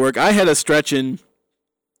coming to work. I had a stretch in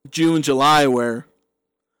June, July where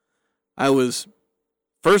I was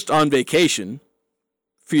first on vacation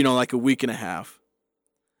for, a week and a half.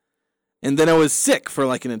 And then I was sick for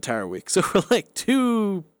an entire week. So for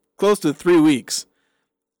close to 3 weeks,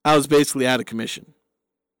 I was basically out of commission.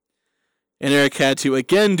 And Eric had to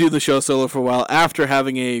again do the show solo for a while after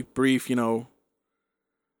having a brief,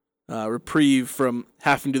 reprieve from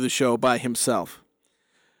having to do the show by himself.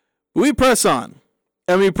 We press on.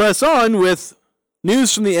 And we press on with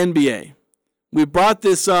news from the NBA. We brought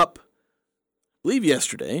this up, I believe,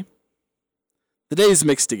 yesterday. The days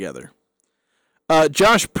mixed together.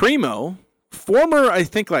 Josh Primo, former, I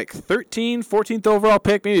think, 14th overall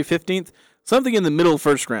pick, maybe 15th, something in the middle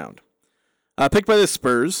first round. Picked by the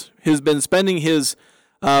Spurs, who's been spending his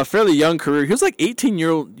fairly young career. He was 18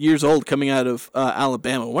 years old coming out of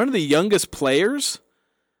Alabama. One of the youngest players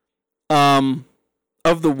of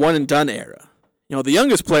the one-and-done era. The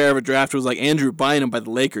youngest player ever drafted was Andrew Bynum by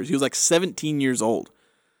the Lakers. He was 17 years old,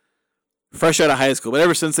 fresh out of high school. But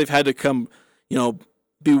ever since they've had to come,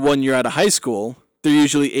 be 1 year out of high school, they're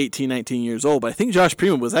usually 18, 19 years old. But I think Josh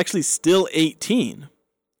Primo was actually still 18,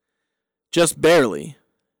 just barely.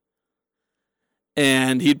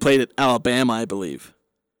 And he'd played at Alabama, I believe.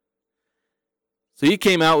 So he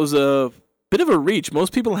came out, was a bit of a reach.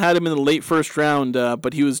 Most people had him in the late first round,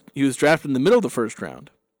 but he was drafted in the middle of the first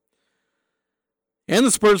round. And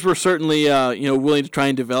the Spurs were certainly willing to try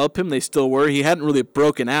and develop him. They still were. He hadn't really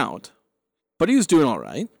broken out, but he was doing all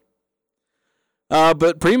right.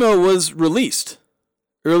 But Primo was released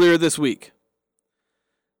earlier this week.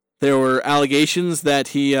 There were allegations that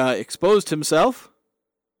he exposed himself,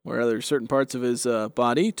 or other certain parts of his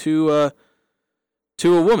body, to a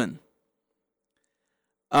woman.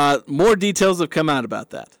 More details have come out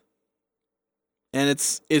about that, and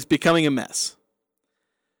it's becoming a mess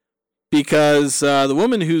because the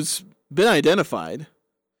woman who's been identified,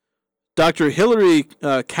 Dr. Hillary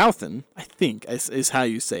Couthen, I think is how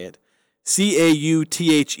you say it,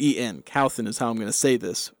 Cauthen. Couthen is how I'm going to say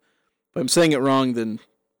this. If I'm saying it wrong, then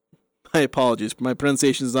my apologies. My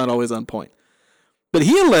pronunciation is not always on point. But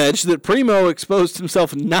he alleged that Primo exposed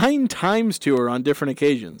himself 9 times to her on different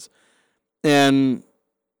occasions. And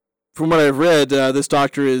from what I've read, this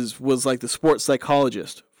doctor was like the sports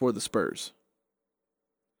psychologist for the Spurs.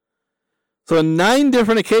 So on 9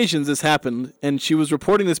 different occasions this happened, and she was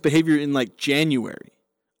reporting this behavior in January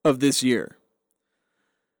of this year.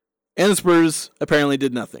 And the Spurs apparently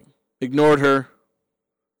did nothing. Ignored her.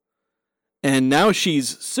 And now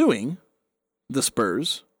she's suing the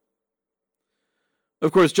Spurs.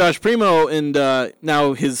 Of course, Josh Primo and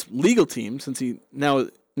now his legal team, since he now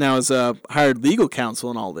has hired legal counsel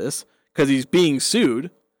and all this, because he's being sued,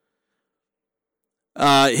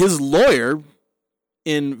 his lawyer,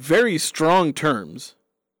 in very strong terms,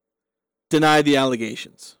 denied the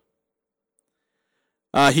allegations.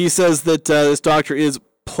 He says that this doctor is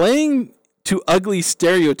playing to ugly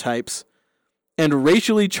stereotypes and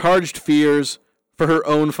racially charged fears for her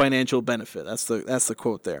own financial benefit. That's the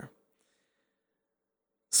quote there.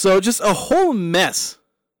 So just a whole mess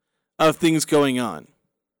of things going on.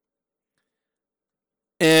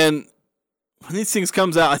 And when these things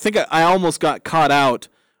comes out, I think I almost got caught out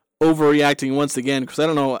overreacting once again, because I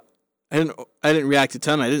don't know, I didn't react a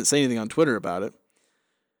ton. I didn't say anything on Twitter about it.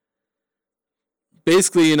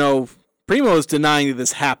 Basically, Primo is denying that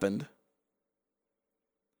this happened.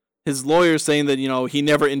 His lawyer is saying that, he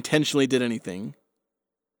never intentionally did anything.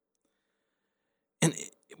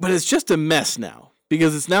 But it's just a mess now,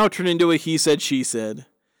 because it's now turned into a he said, she said.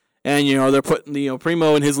 And, they're putting,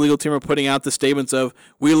 Primo and his legal team are putting out the statements of,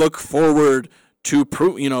 we look forward to,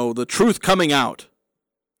 the truth coming out.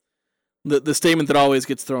 The statement that always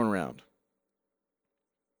gets thrown around.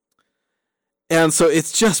 And so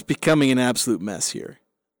it's just becoming an absolute mess here.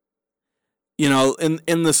 And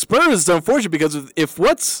the Spurs is unfortunate because if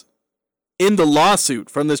what's in the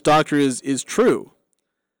lawsuit from this doctor is true,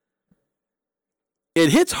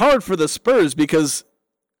 it hits hard for the Spurs because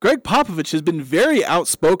Greg Popovich has been very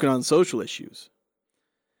outspoken on social issues.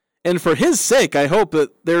 And for his sake, I hope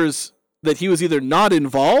that he was either not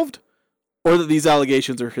involved or that these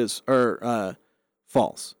allegations are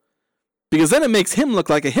false. Because then it makes him look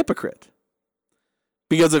like a hypocrite.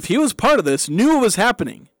 Because if he was part of this, knew it was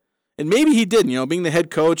happening, and maybe he did, being the head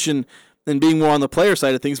coach and being more on the player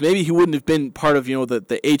side of things, maybe he wouldn't have been part of,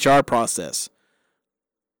 the HR process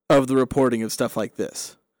of the reporting of stuff like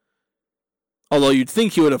this. Although you'd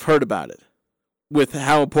think he would have heard about it with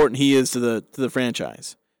how important he is to the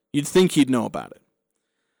franchise. You'd think he'd know about it.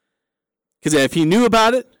 Because if he knew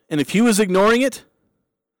about it, and if he was ignoring it,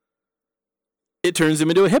 it turns him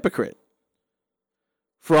into a hypocrite.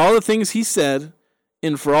 For all the things he said,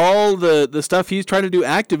 and for all the stuff he's trying to do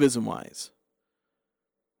activism-wise,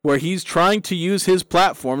 where he's trying to use his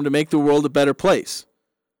platform to make the world a better place,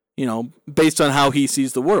 based on how he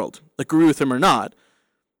sees the world. Agree with him or not,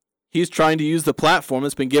 he's trying to use the platform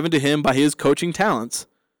that's been given to him by his coaching talents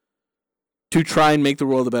to try and make the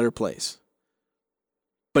world a better place.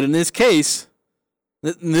 But in this case,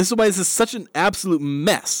 this is why this is such an absolute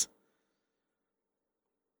mess.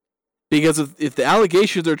 Because if the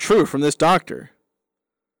allegations are true from this doctor,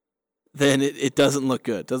 then it doesn't look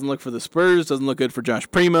good. Doesn't look for the Spurs, doesn't look good for Josh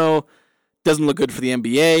Primo, doesn't look good for the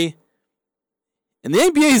NBA. And the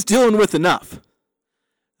NBA is dealing with enough.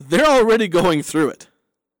 They're already going through it.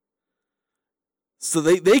 So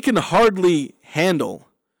they can hardly handle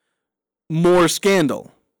more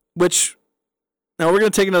scandal, which, now we're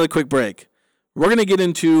going to take another quick break. We're going to get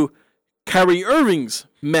into Kyrie Irving's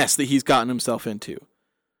mess that he's gotten himself into.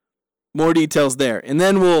 More details there. And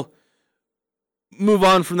then we'll move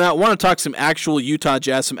on from that. I want to talk some actual Utah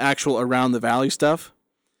Jazz, some actual around the valley stuff.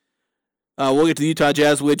 We'll get to the Utah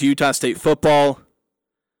Jazz. We'll get to Utah State football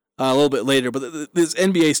a little bit later. But this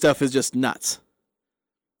NBA stuff is just nuts.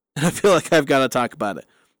 And I feel like I've got to talk about it.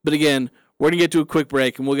 But again, we're going to get to a quick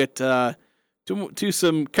break, and we'll get to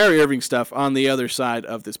some Kyrie Irving stuff on the other side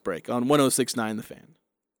of this break on 106.9 The Fan.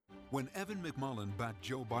 When Evan McMullin backed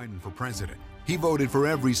Joe Biden for president, he voted for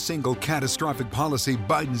every single catastrophic policy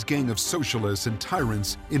Biden's gang of socialists and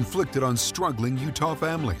tyrants inflicted on struggling Utah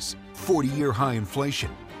families. 40-year high inflation,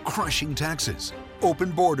 crushing taxes,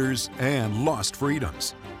 open borders, and lost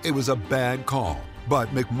freedoms. It was a bad call, but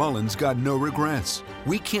McMullin's got no regrets.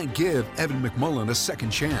 We can't give Evan McMullin a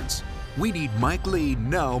second chance. We need Mike Lee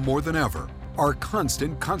now more than ever. Our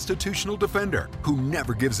constant constitutional defender who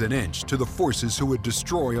never gives an inch to the forces who would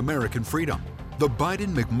destroy American freedom. The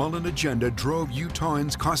Biden-McMullin agenda drove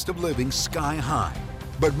Utahns' cost of living sky high.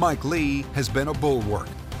 But Mike Lee has been a bulwark,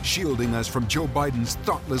 shielding us from Joe Biden's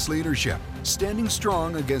thoughtless leadership, standing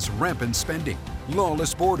strong against rampant spending,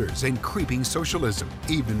 lawless borders, and creeping socialism,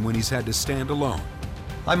 even when he's had to stand alone.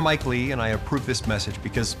 I'm Mike Lee, and I approve this message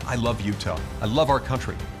because I love Utah. I love our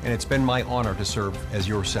country, and it's been my honor to serve as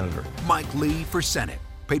your senator. Mike Lee for Senate.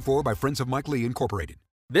 Paid for by Friends of Mike Lee, Incorporated.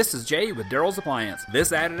 This is Jay with Daryl's Appliance. This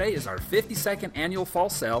Saturday is our 52nd annual fall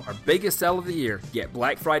sale, our biggest sale of the year. Get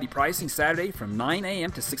Black Friday pricing Saturday from 9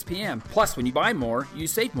 a.m. to 6 p.m. Plus, when you buy more, you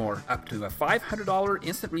save more. Up to a $500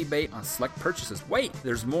 instant rebate on select purchases. Wait,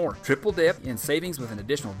 there's more. Triple dip in savings with an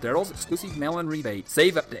additional Daryl's exclusive mail-in rebate.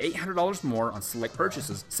 Save up to $800 more on select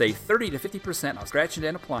purchases. Save 30 to 50% on scratch and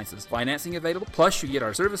dent appliances. Financing available. Plus, you get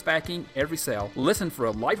our service backing every sale. Listen for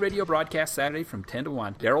a live radio broadcast Saturday from 10 to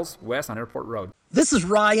 1. Daryl's West on Airport Road. This is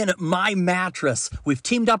Ryan at My Mattress. We've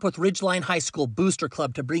teamed up with Ridgeline High School Booster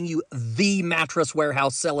Club to bring you the Mattress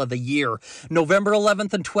Warehouse Sale of the Year. November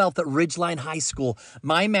 11th and 12th at Ridgeline High School.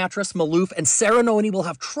 My Mattress, Maloof, and Serenoni will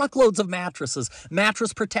have truckloads of mattresses,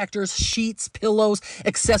 mattress protectors, sheets, pillows,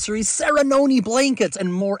 accessories, Serenoni blankets,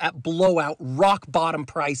 and more at blowout, rock-bottom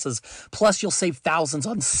prices. Plus, you'll save thousands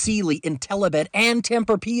on Sealy, IntelliBed, and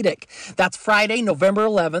Tempur-Pedic. That's Friday, November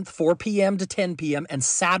 11th, 4 p.m. to 10 p.m., and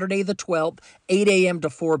Saturday the 12th, 8 a.m. to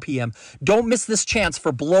 4 p.m. Don't miss this chance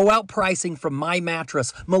for blowout pricing from My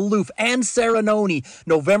Mattress, Maloof, and Serenoni,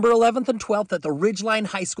 November 11th and 12th at the Ridgeline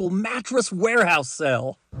High School Mattress Warehouse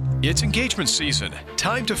Sale. It's engagement season.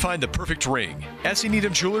 Time to find the perfect ring. S.E.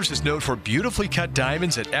 Needham Jewelers is known for beautifully cut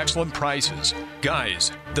diamonds at excellent prices.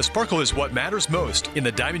 Guys, the sparkle is what matters most in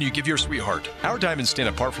the diamond you give your sweetheart. Our diamonds stand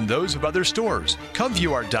apart from those of other stores. Come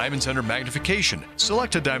view our diamonds under magnification.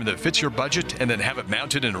 Select a diamond that fits your budget and then have it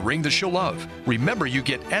mounted in a ring that she'll love. Remember, you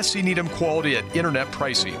get S.C. Needham quality at internet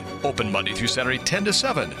pricing. Open Monday through Saturday 10 to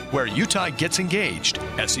 7, where Utah gets engaged.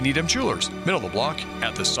 S.C. Needham Jewelers, middle of the block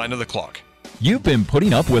at the sign of the clock. You've been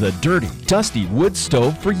putting up with a dirty, dusty wood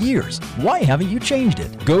stove for years. Why haven't you changed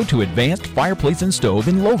it? Go to Advanced Fireplace and Stove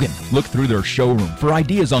in Logan. Look through their showroom for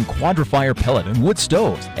ideas on Quadra-Fire pellet and wood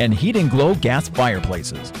stoves and Heat and Glow gas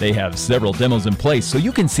fireplaces. They have several demos in place so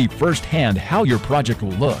you can see firsthand how your project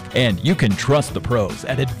will look. And you can trust the pros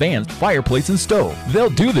at Advanced Fireplace and Stove.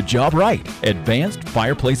 They'll do the job right. Advanced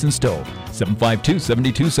Fireplace and Stove,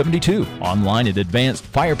 752-7272. Online at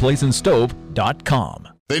advancedfireplaceandstove.com.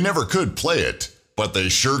 They never could play it, but they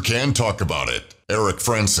sure can talk about it. Eric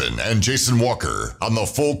Franson and Jason Walker on the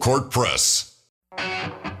Full Court Press.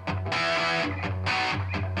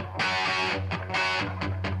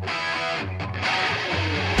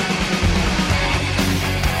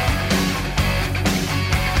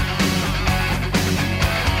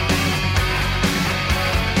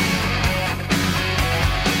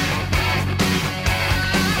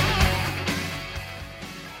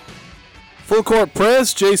 Full Court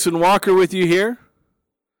Press, Jason Walker with you here.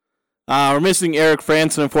 We're missing Eric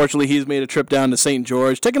Franson. Unfortunately, he's made a trip down to St.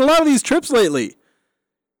 George. Taking a lot of these trips lately.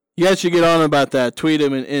 You guys should get on about that. Tweet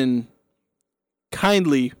him and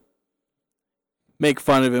kindly make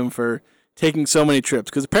fun of him for taking so many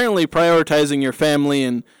trips. Because apparently prioritizing your family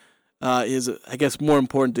and is, I guess, more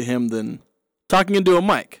important to him than talking into a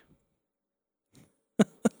mic.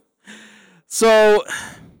 So,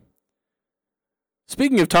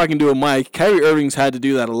 speaking of talking to a mic, Kyrie Irving's had to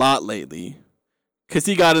do that a lot lately because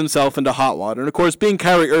he got himself into hot water. And, of course, being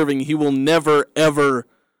Kyrie Irving, he will never, ever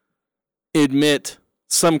admit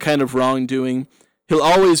some kind of wrongdoing. He'll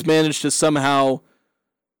always manage to somehow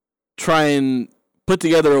try and put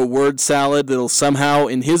together a word salad that'll somehow,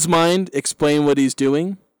 in his mind, explain what he's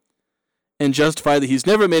doing and justify that he's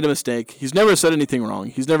never made a mistake. He's never said anything wrong.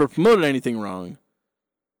 He's never promoted anything wrong.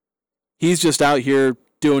 He's just out here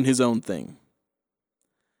doing his own thing.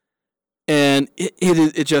 And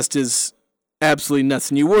it just is absolutely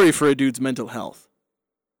nuts. And you worry for a dude's mental health.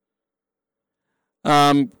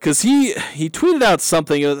 Because he tweeted out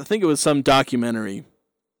something, I think it was some documentary.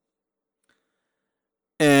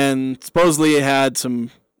 And supposedly it had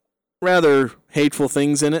some rather hateful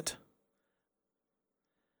things in it.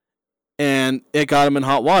 And it got him in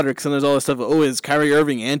hot water because then there's all this stuff, is Kyrie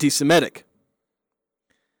Irving anti-Semitic?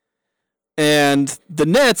 And the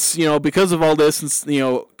Nets, because of all this,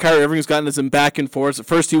 Kyrie Irving's gotten some back and forth. At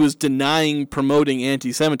first he was denying promoting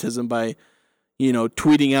anti-Semitism by,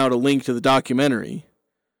 tweeting out a link to the documentary.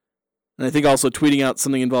 And I think also tweeting out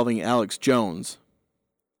something involving Alex Jones.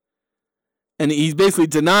 And he's basically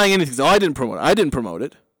denying anything. So, I didn't promote it. I didn't promote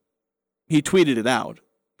it. He tweeted it out.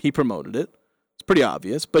 He promoted it. It's pretty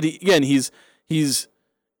obvious. But he's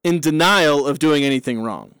in denial of doing anything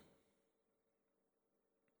wrong.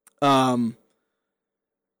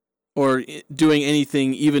 Or doing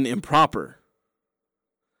anything even improper.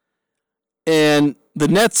 And the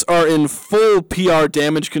Nets are in full PR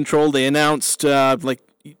damage control. They announced,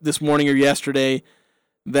 this morning or yesterday,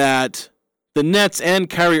 that the Nets and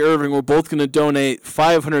Kyrie Irving were both going to donate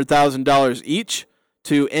 $500,000 each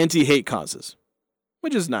to anti-hate causes,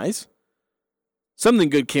 which is nice. Something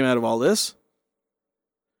good came out of all this.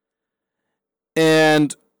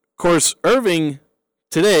 And, of course, Irving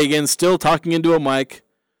today, again, still talking into a mic.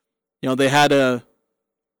 They had a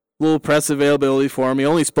little press availability for him. He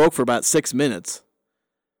only spoke for about 6 minutes.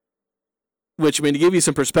 Which, to give you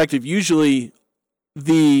some perspective, usually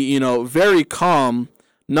the, very calm,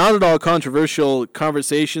 not at all controversial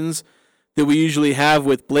conversations that we usually have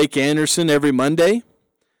with Blake Anderson every Monday,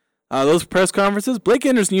 those press conferences, Blake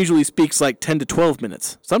Anderson usually speaks like 10 to 12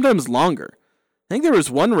 minutes, sometimes longer. I think there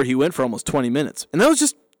was one where he went for almost 20 minutes, and that was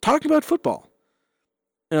just talking about football.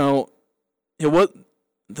 I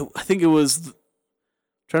think it was, I'm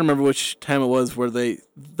trying to remember which time it was where the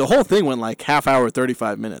whole thing went like half hour,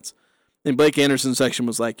 35 minutes. And Blake Anderson's section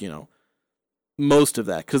was like, most of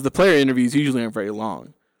that, because the player interviews usually aren't very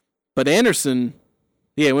long. But Anderson,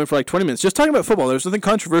 it went for like 20 minutes, just talking about football. There was nothing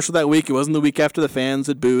controversial that week. It wasn't the week after the fans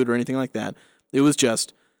had booed or anything like that. It was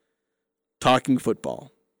just talking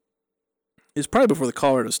football. It was probably before the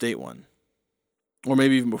Colorado State one. Or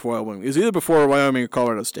maybe even before Wyoming. It was either before Wyoming or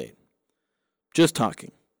Colorado State. Just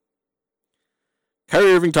talking.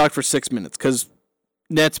 Kyrie Irving talked for 6 minutes because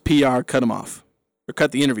Nets PR cut him off. Or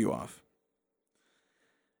cut the interview off.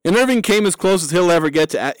 And Irving came as close as he'll ever get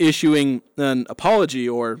to issuing an apology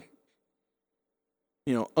or,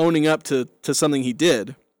 owning up to something he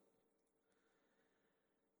did.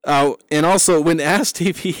 And also, when asked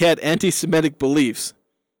if he had anti-Semitic beliefs,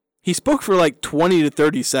 he spoke for like 20 to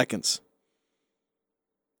 30 seconds.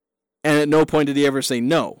 And at no point did he ever say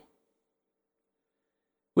no.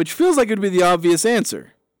 Which feels like it would be the obvious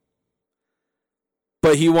answer.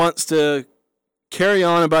 But he wants to carry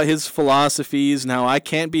on about his philosophies and how I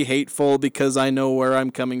can't be hateful because I know where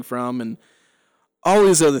I'm coming from and all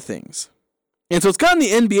these other things. And so it's gotten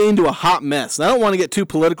the NBA into a hot mess. And I don't want to get too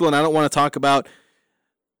political and I don't want to talk about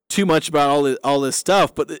too much about all this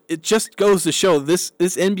stuff, but it just goes to show this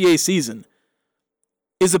NBA season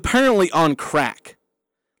is apparently on crack.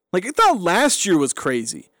 Like, I thought last year was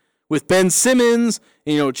crazy with Ben Simmons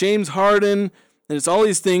and, James Harden, and it's all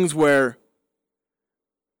these things where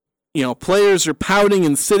players are pouting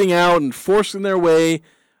and sitting out and forcing their way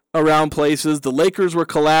around places. The Lakers were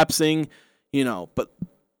collapsing, but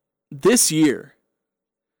this year,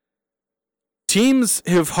 teams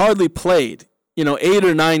have hardly played, 8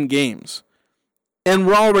 or 9 games, and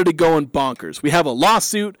we're already going bonkers. We have a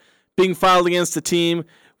lawsuit being filed against the team.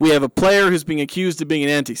 We have a player who's being accused of being an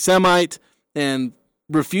anti-Semite and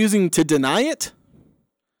refusing to deny it.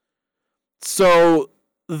 So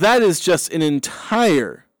that is just an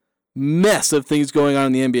entire mess of things going on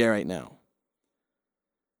in the NBA right now.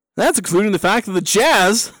 That's including the fact that the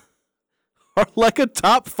Jazz are like a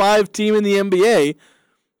top 5 team in the NBA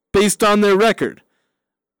based on their record.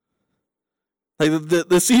 Like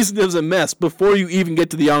the season is a mess before you even get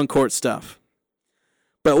to the on-court stuff.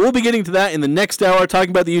 But we'll be getting to that in the next hour, talking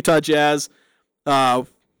about the Utah Jazz. From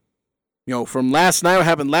last night, what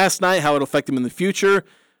happened last night, how it'll affect them in the future,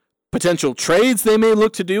 potential trades they may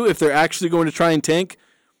look to do if they're actually going to try and tank.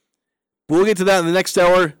 We'll get to that in the next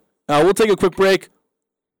hour. We'll take a quick break.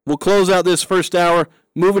 We'll close out this first hour.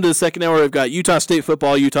 Move into the second hour. We've got Utah State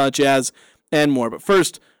football, Utah Jazz, and more. But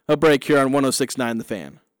first, a break here on 106.9 The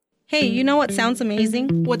Fan. Hey, you know what sounds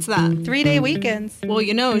amazing? What's that? 3-day weekends. Well,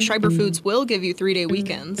 you know, Schreiber Foods will give you 3-day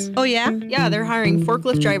weekends. Oh, yeah? Yeah, they're hiring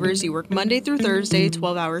forklift drivers. You work Monday through Thursday,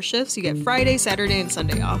 12-hour shifts. You get Friday, Saturday, and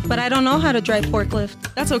Sunday off. But I don't know how to drive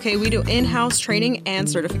forklift. That's okay. We do in-house training and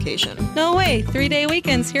certification. No way. 3-day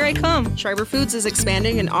weekends. Here I come. Schreiber Foods is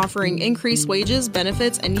expanding and offering increased wages,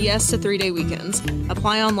 benefits, and yes to 3-day weekends.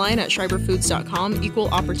 Apply online at schreiberfoods.com. Equal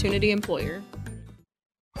opportunity employer.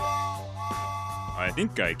 I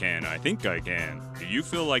think I can. Do you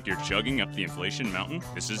feel like you're chugging up the inflation mountain?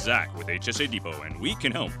 This is Zach with HSA Depot, and we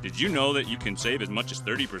can help. Did you know that you can save as much as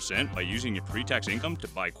 30% by using your pre-tax income to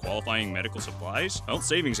buy qualifying medical supplies? Health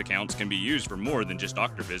savings accounts can be used for more than just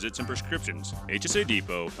doctor visits and prescriptions. HSA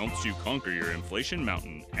Depot helps you conquer your inflation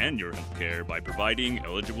mountain and your health care by providing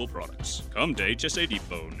eligible products. Come to HSA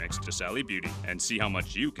Depot next to Sally Beauty and see how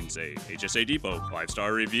much you can save. HSA Depot,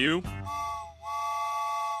 5-star review.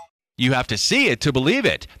 You have to see it to believe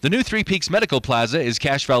it. The new Three Peaks Medical Plaza is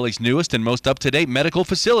Cache Valley's newest and most up-to-date medical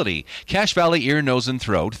facility. Cache Valley Ear, Nose, and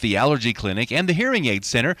Throat, the Allergy Clinic, and the Hearing Aid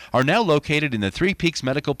Center are now located in the Three Peaks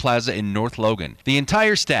Medical Plaza in North Logan. The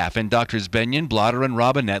entire staff and Drs. Benyon, Blotter, and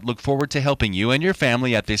Robinette look forward to helping you and your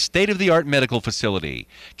family at this state-of-the-art medical facility.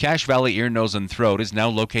 Cache Valley Ear, Nose, and Throat is now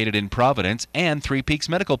located in Providence and Three Peaks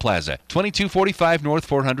Medical Plaza, 2245 North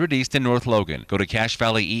 400 East in North Logan. Go to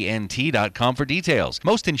CacheValleyENT.com for details.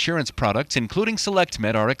 Most insurance products, including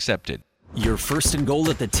SelectMed, are accepted. You're first and goal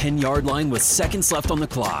at the 10-yard line with seconds left on the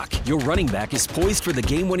clock. Your running back is poised for the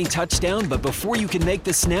game-winning touchdown, but before you can make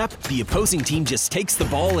the snap, the opposing team just takes the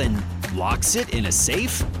ball and locks it in a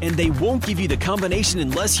safe? And they won't give you the combination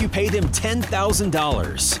unless you pay them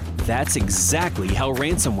 $10,000. That's exactly how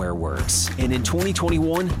ransomware works. And in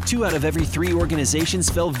 2021, 2 out of every 3 organizations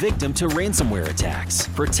fell victim to ransomware attacks.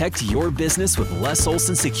 Protect your business with Les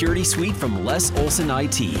Olson Security Suite from Les Olson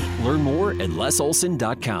IT. Learn more at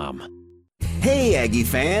lesolson.com. Hey, Aggie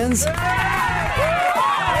fans!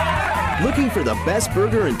 Looking for the best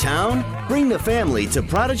burger in town? Bring the family to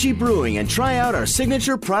Prodigy Brewing and try out our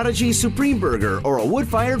signature Prodigy Supreme Burger or a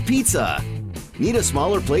wood-fired pizza. Need a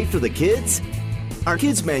smaller plate for the kids? Our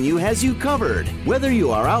kids menu has you covered. Whether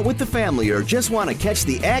you are out with the family or just want to catch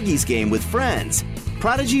the Aggies game with friends,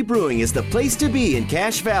 Prodigy Brewing is the place to be in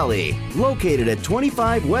Cache Valley, located at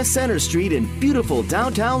 25 West Center Street in beautiful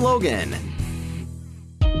downtown Logan.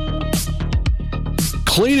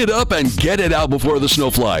 Clean it up and get it out before the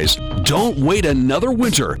snow flies. Don't wait another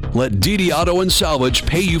winter. Let DD Auto and Salvage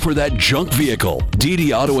pay you for that junk vehicle.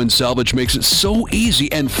 DD Auto and Salvage makes it so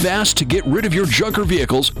easy and fast to get rid of your junker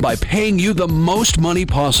vehicles by paying you the most money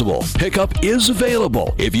possible. Pickup is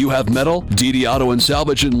available. If you have metal, DD Auto and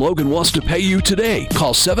Salvage in Logan wants to pay you today.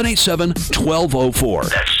 Call 787-1204.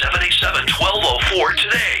 That's 787-1204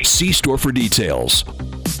 today. See store for details.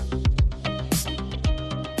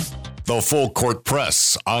 The Full Court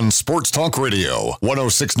Press on Sports Talk Radio,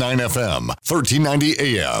 106.9 FM, 1390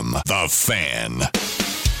 AM. The Fan.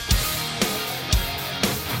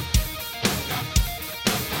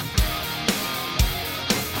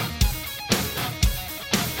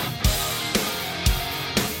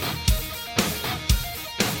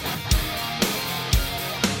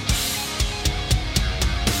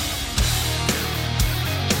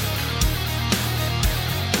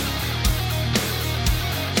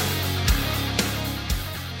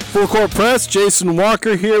 Full Court Press, Jason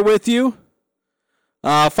Walker here with you.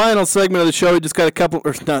 Final segment of the show. We just got a couple,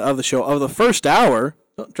 or not of the show, of the first hour.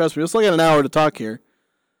 Trust me, we still got an hour to talk here.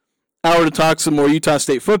 Hour to talk some more Utah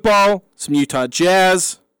State football, some Utah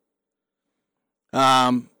Jazz. Me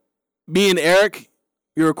and Eric,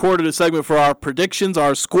 we recorded a segment for our predictions,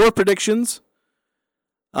 our score predictions,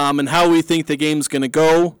 and how we think the game's going to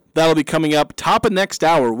go. That'll be coming up top of next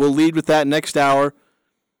hour. We'll lead with that next hour.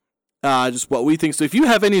 Just what we think. So if you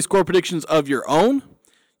have any score predictions of your own,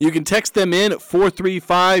 you can text them in at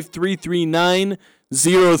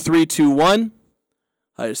 435-339-0321.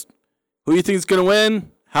 Who you think is going to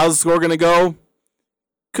win? How's the score going to go?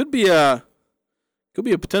 Could be a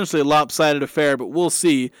potentially a lopsided affair, but we'll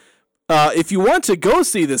see. If you want to go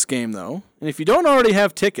see this game, though, and if you don't already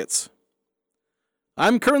have tickets,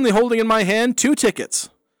 I'm currently holding in my hand 2 tickets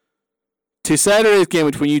to Saturday's game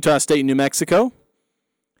between Utah State and New Mexico.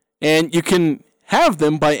 And you can have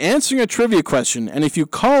them by answering a trivia question. And if you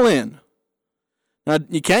call in, now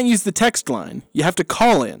you can't use the text line. You have to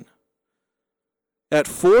call in at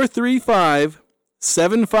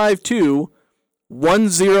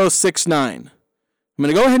 435-752-1069. I'm going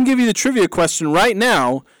to go ahead and give you the trivia question right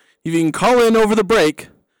now. If you can call in over the break,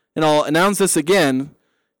 and I'll announce this again,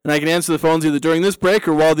 and I can answer the phones either during this break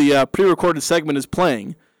or while the pre-recorded segment is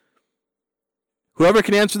playing. Whoever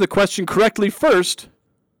can answer the question correctly first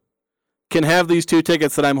can have these 2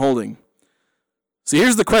 tickets that I'm holding. So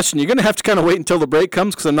here's the question. You're going to have to kind of wait until the break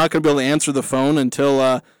comes because I'm not going to be able to answer the phone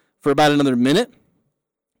until for about another minute.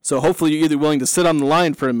 So hopefully you're either willing to sit on the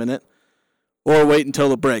line for a minute or wait until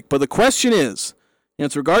the break. But the question is, and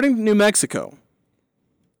it's regarding New Mexico.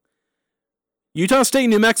 Utah State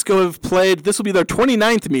and New Mexico have played, this will be their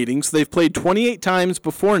 29th meeting, so they've played 28 times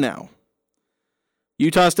before now.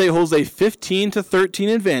 Utah State holds a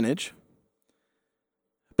 15-13 advantage.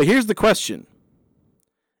 But here's the question.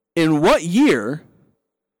 In what year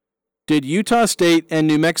did Utah State and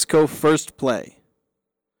New Mexico first play?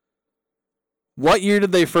 What year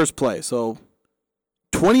did they first play? So,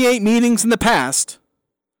 28 meetings in the past,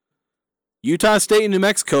 Utah State and New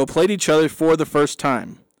Mexico played each other for the first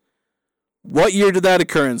time. What year did that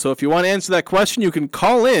occur in? So if you want to answer that question, you can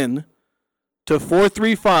call in to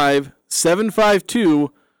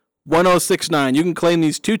 435-752-1069. You can claim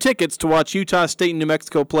these 2 tickets to watch Utah State and New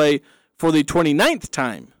Mexico play for the 29th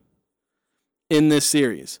time in this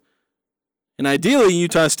series. And ideally,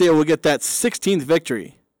 Utah State will get that 16th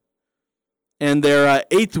victory and their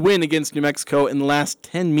 8th win against New Mexico in the last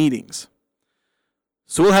 10 meetings.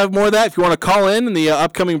 So we'll have more of that. If you want to call in the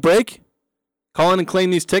upcoming break, call in and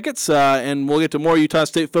claim these tickets, and we'll get to more Utah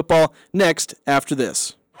State football next after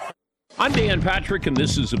this. I'm Dan Patrick, and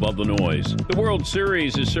this is Above the Noise. The World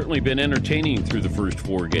Series has certainly been entertaining through the first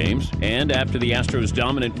 4 games, and after the Astros'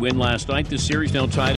 dominant win last night, the series now tied